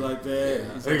and shit like that.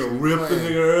 Yeah, he's They actually can rip the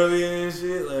playing. nigga early and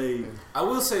shit. Like, I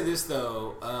will say this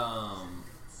though,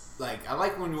 like I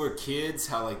like when we were kids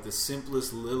how like the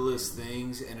simplest, littlest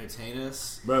things entertain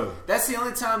us. bro. That's the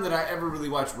only time that I ever really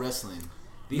watched wrestling.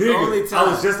 The Nigga, only time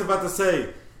I was just about to say,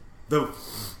 the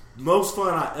most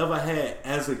fun I ever had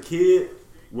as a kid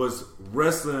was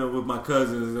wrestling with my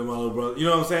cousins and my little brother. You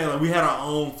know what I'm saying? Like, we had our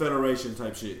own federation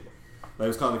type shit. Like, it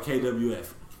was called the KWF,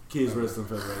 Kids Wrestling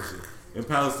Federation, in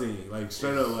Palestine. Like,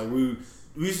 straight up, like, we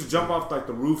used to jump off, like,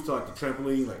 the roof to, like, the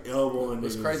trampoline, like, elbowing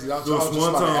It's niggas. crazy. I was Do a just about to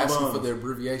swan-ton ask you bomb. for the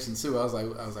abbreviation too. I was like,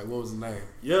 what was the name?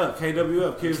 Yeah,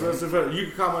 KWF, Kids Wrestling Federation. You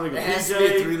can call my nigga it has to be a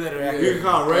PJ. 3-letter Yeah. acronym. You can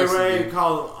call Ray Basically. Ray,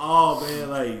 call them all, man.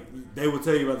 Like, they would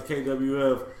tell you about the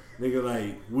KWF. Nigga,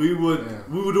 like, we were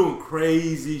doing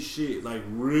crazy shit, like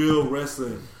real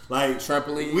wrestling. Like,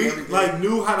 Trampoline, we everything. like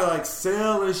knew how to like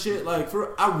sell and shit. Like,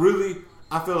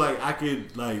 I feel like I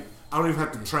could, like, I don't even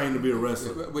have to train to be a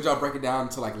wrestler. Would y'all break it down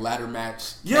to like ladder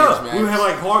match? Yeah, cage match? we would have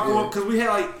like hardcore Yeah. because we had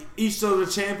like each other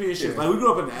championships. Yeah. Like, we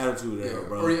grew up in the Attitude Yeah. Era,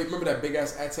 bro. Or you remember that big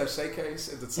ass attach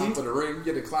showcase at the top of the ring?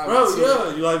 You had to climb Bro, out to yeah,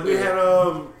 it. you like we Yeah.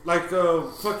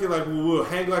 had fucking like we would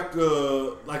hang like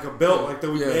a belt like that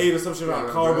we Yeah. made or some shit out of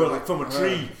Yeah, cardboard yeah. like from a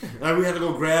tree. Like we had to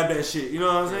go grab that shit. You know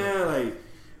what I'm saying? Like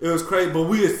it was crazy, but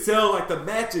we would sell like the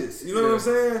matches. You know what I'm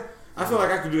saying? I feel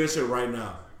like I could do that shit right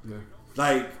now. Yeah.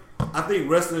 Like I think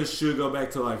wrestling should go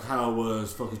back to like how it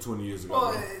was fucking 20 years ago.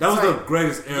 Well, bro. it's That was like, the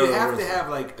greatest era. You of have to wrestling. have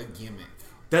like a gimmick.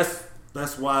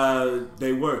 That's why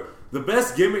they work. The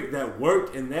best gimmick that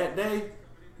worked in that day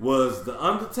was the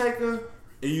Undertaker,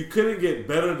 and you couldn't get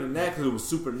better than that because it was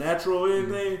supernatural or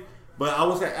anything. But I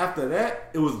would say after that,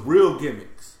 it was real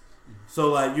gimmicks. So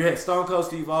like you had Stone Cold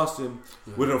Steve Austin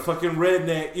with a fucking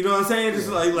redneck, you know what I'm saying? Just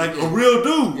like a real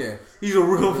dude. Yeah. He's a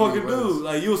real He fucking was. dude.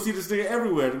 Like you'll see this nigga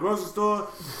everywhere. The grocery store.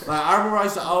 Like I remember I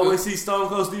used to always see Stone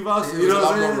Cold Steve Austin. It You was know a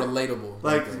what lot I'm more saying? relatable.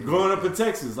 Like growing up in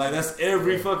Texas, like that's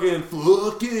every fucking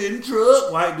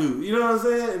truck white dude. You know what I'm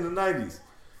saying? In the 90s.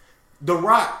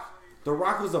 The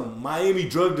Rock was a Miami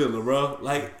drug dealer, bro.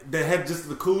 Like that had just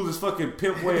the coolest fucking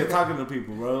pimp way of talking to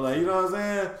people, bro. Like you know what I'm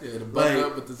saying? Yeah, the button Like,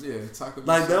 up with the taco.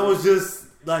 like that was just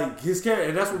like his character,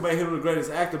 and that's what made him the greatest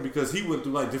actor because he went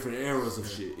through like different eras of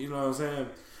shit. You know what I'm saying?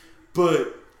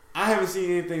 But I haven't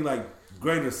seen anything like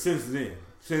greater since then.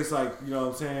 Since like you know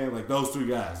what I'm saying, like those three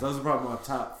guys. Those are probably my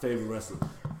top favorite wrestlers.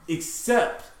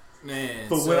 Except Man,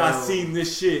 for when I seen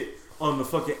this shit on the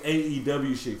fucking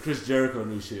AEW shit, Chris Jericho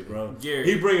new shit, bro. Gary.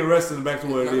 He bringing wrestling back to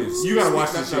what it is. You gotta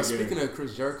watch this shit. Speaking of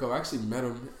Chris Jericho, I actually met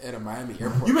him at a Miami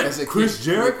airport. You met Chris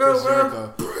Jericho,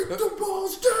 bro? Break the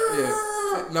balls down.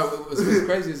 Yeah. No, what's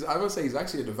crazy is I would say he's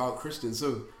actually a devout Christian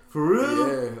too. For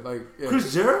real? Yeah,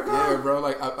 Chris Jericho? Yeah, bro.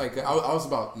 I was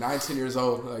about 9-10 years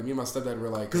old. Like me and my stepdad were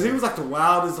like, because he was like the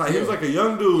wildest. Like he was like a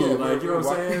young dude. Yeah, like you know what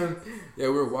I'm saying? Yeah,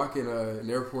 we were walking in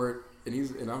the airport,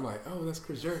 and I'm like, oh, that's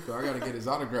Chris Jericho. I gotta get his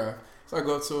autograph. So I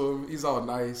go up to him. He's all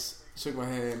nice. Shook my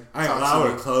hand. I ain't lie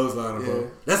with a clothesline, bro.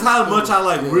 That's how much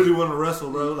I really want to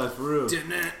wrestle, bro. Like for real.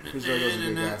 Chris Jericho's a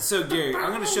good guy. So Gary,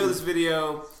 I'm gonna show this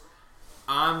video.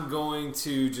 I'm going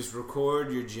to just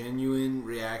record your genuine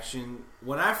reaction.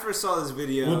 When I first saw this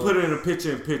video, we'll put it in a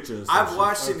picture. I've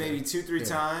watched it maybe 2-3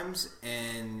 times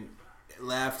and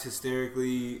laughed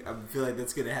hysterically. I feel like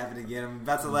that's gonna happen again. I'm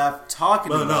about to laugh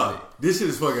talking about it. This shit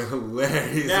is fucking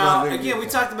hilarious. Now, again, we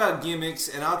talked about gimmicks,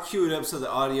 and I'll cue it up so the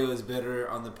audio is better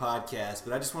on the podcast.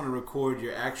 But I just want to record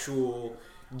your actual,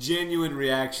 genuine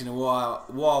reaction, and we'll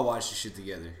all watch this shit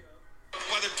together.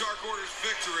 By the Dark Order's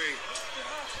victory.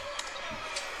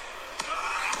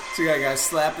 So you got guys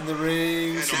slapping the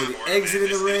ring, somebody exiting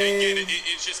the ring. It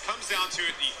just comes down to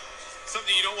it.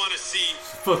 Something you don't want to see.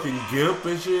 Fucking Gimp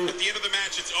and shit. At the end of the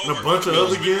match, it's and over. a bunch of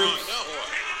other Gimps.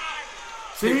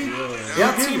 See?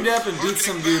 Y'all teamed up and beat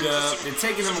some dude up. They're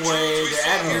taking him away.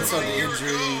 They're adding insult to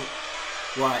injury.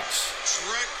 Watch.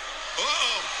 What?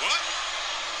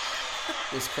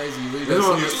 It's crazy. He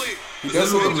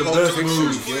does some of the best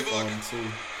moves. Too.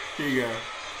 Here you go.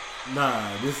 Nah,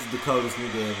 this is the coldest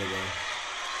nigga ever, though.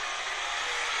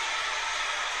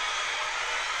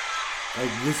 Like,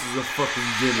 this is a fucking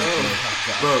gimmick,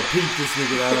 bro. Peep this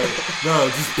nigga out. No,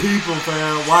 just peep him,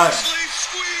 fam. Watch this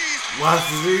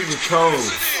nigga cold.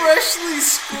 Freshly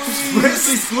squeezed.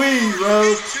 Freshly squeezed,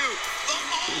 bro. Is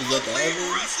that the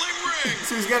other?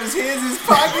 So he's got his hands in his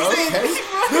pockets. Okay.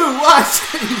 Dude, watch.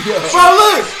 Bro,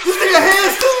 look. This nigga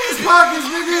hands still in his pockets,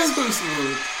 nigga. Too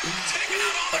smooth.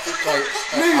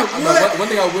 Nigga, one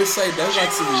thing I would say, there's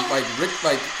like some Rick,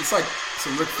 it's like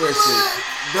some Ric Flair shit.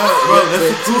 Bro,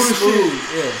 that's the coolest shit.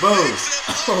 Yeah. Bro.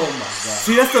 Oh my god.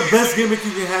 See, that's the best gimmick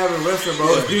you can have in wrestling,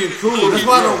 bro. It's being cool. That's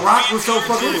why The Rock was so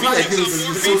fucking tight.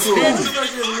 It's so cool.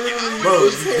 Bro,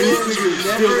 this nigga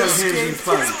still got his hands in his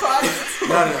pockets.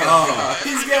 Not at all.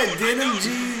 He's got denim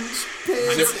jeans,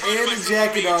 pants, and a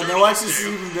jacket on. Now watch this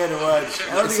even better. Watch.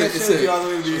 I don't think I showed you all the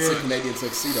way to the It's a end. Canadian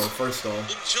tuxedo, first off.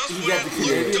 He got the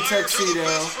Canadian tuxedo.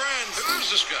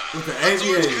 With the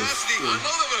aviators.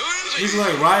 He's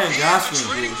like Ryan Gosling,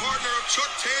 dude. Partner of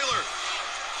Chuck Taylor.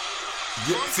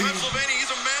 From Pennsylvania, he's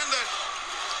a man that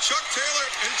Chuck Taylor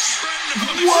and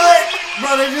Trent. What?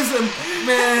 Bro, they just,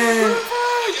 man.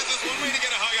 I guess there's one way to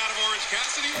get a hug out of Orange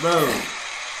Cassidy. Bro.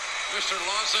 Mr.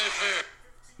 Laissez-faire.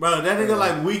 Bro, that nigga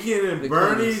like Weekend and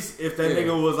Bernie's if that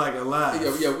nigga was like alive.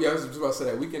 Yeah, I was just about to say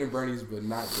that. Weekend and Bernie's, but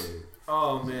not dead.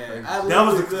 Oh man,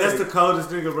 That's the coldest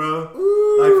nigga, bro.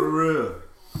 Like for real.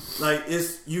 Like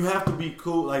you have to be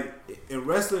cool. Like in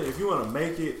wrestling, if you want to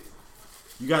make it,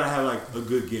 you gotta have like a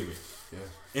good gimmick. Yeah.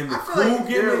 And the I feel cool like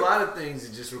gimmick. there are a lot of things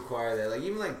that just require that. Like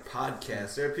even like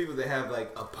podcasts, there are people that have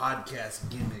like a podcast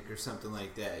gimmick or something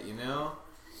like that. You know?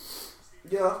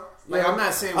 Yeah. Like I'm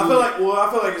not saying I feel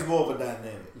like it's more of a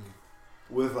dynamic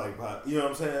with like pod. You know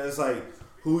what I'm saying? It's like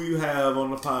who you have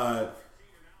on the pod,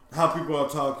 how people are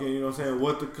talking. You know what I'm saying?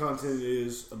 What the content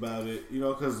is about it. You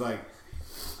know, because like.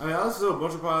 I mean, I listen to a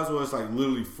bunch of pods where it's like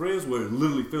literally friends, where it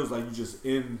literally feels like you just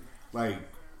in like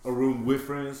a room with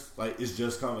friends. Like it's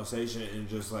just conversation and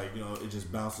just like, you know, it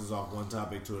just bounces off one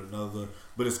topic to another,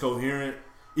 but it's coherent,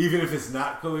 even if it's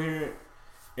not coherent.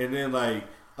 And then like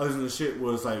I listen to shit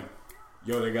where it's like,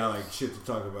 yo, they got like shit to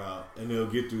talk about, and they'll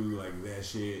get through like that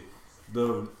shit.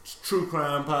 The true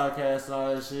crime podcast and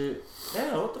all that shit.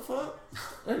 Yeah, what the fuck?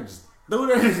 They just. But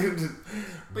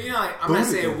you know, like, I'm not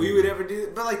saying we would ever do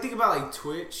it, but like think about like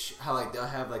Twitch, how like they'll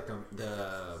have like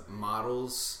the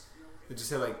models that just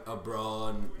have like a bra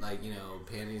and like, you know,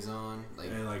 panties on, like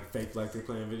and like fake like they're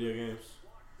playing video games.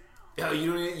 Oh,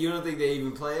 you don't think they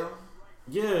even play them?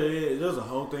 Yeah. There was a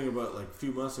whole thing about like a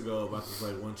few months ago about this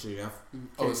like one chick. I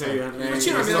can't tell you her name. But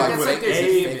you know what I mean? Like, Like, with that's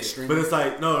an like A, streaming. but it's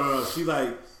like no.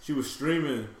 She was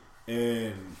streaming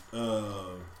and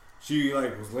she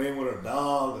like was laying with her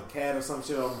dog, a cat or some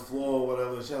shit on the floor or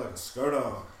whatever. She had like a skirt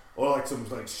on or like some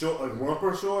like short like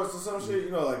romper shorts or some shit.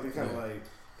 You know, like they kind of like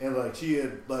and like she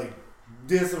had like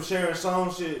did some Sharon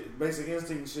Stone shit, Basic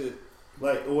Instinct shit,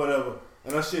 like or whatever,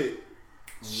 and that shit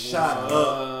shot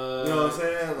up. You know what I'm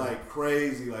saying? Like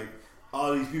crazy, like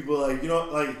all these people, like you know,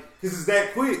 like because it's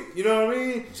that quick. You know what I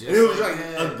mean? And it was like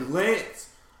a glance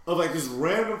of like this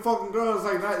random fucking girl. It's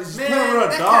like not. It's just Man, playing with a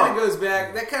that dog. kind of goes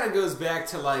back. That kind of goes back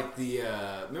to like the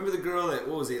remember the girl that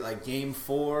what was it like Game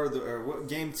 4 or what,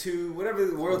 Game 2 whatever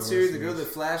the World Series, the girl that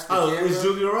flashed the camera. Is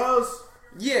Julia Rose?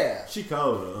 Yeah, She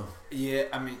cold though. yeah.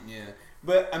 I mean, yeah.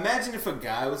 But imagine if a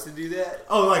guy was to do that.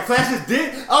 Oh, like flash his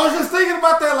dick? I was just thinking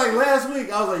about that like last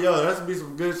week. I was like, yo, that's gonna be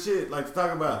some good shit like to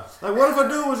talk about. Like, what if a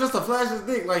dude was just to flash his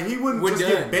dick? Like, he wouldn't We're just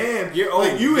done. get banned. You're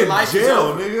like, over. you Your in life is jail,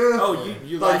 over. nigga. Oh,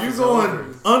 you like life you is going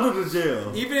over. under the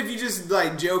jail. Even if you just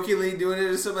like jokingly doing it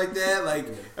or something like that, like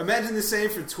imagine the same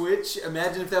for Twitch.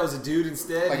 Imagine if that was a dude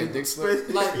instead, Like a dick slip?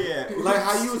 Like yeah, Like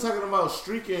how you were talking about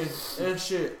streaking and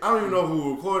shit. I don't even know who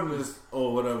was recording this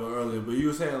or whatever earlier, but you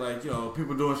were saying like, you know,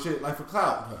 people doing shit like for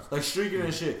clout, like streaking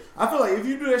and shit. I feel like if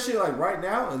you do that shit like right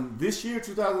now and this year,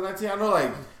 2019, I know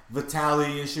like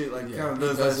Vitaly and shit like kind of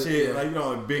does that shit, like, you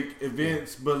know, in big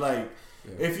events, but like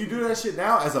if you do that shit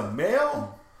now as a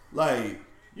male, like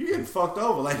you getting fucked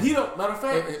over. Like he don't. Matter of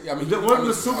fact, I mean, wasn't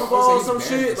the Super Bowl or some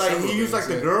shit? Like he used like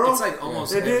the girl. it's like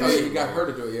almost. They did Oh, it. yeah, he got her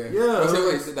to do it, Yeah.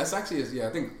 Wait, that's actually his, I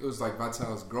think it was like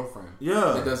Vitaly's girlfriend.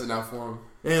 Yeah. That does it now for him.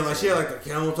 And like she had like the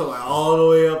camel toe like all the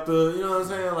way up the, you know what I'm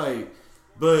saying? Like,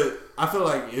 but I feel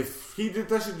like if he did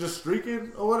that shit just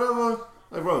streaking or whatever,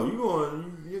 like bro, you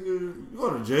going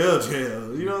to jail.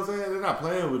 You know what I'm saying? They're not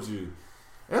playing with you.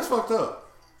 That's fucked up.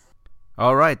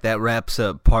 All right, that wraps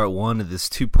up part 1 of this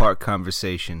 2-part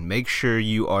conversation. Make sure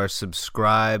you are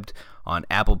subscribed on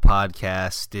Apple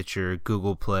Podcasts, Stitcher,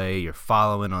 Google Play. You're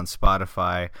following on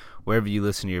Spotify, wherever you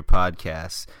listen to your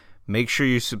podcasts. Make sure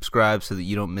you're subscribed so that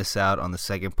you don't miss out on the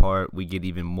second part. We get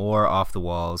even more off the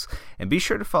walls. And be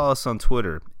sure to follow us on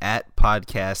Twitter,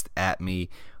 @podcastatme.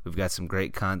 We've got some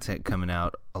great content coming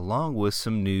out, along with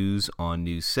some news on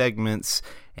new segments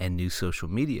and new social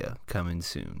media coming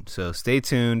soon. So stay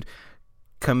tuned.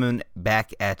 Coming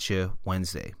back at you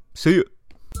Wednesday. See ya.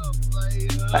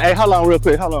 Hey, hold on real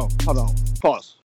quick. Hold on. Pause.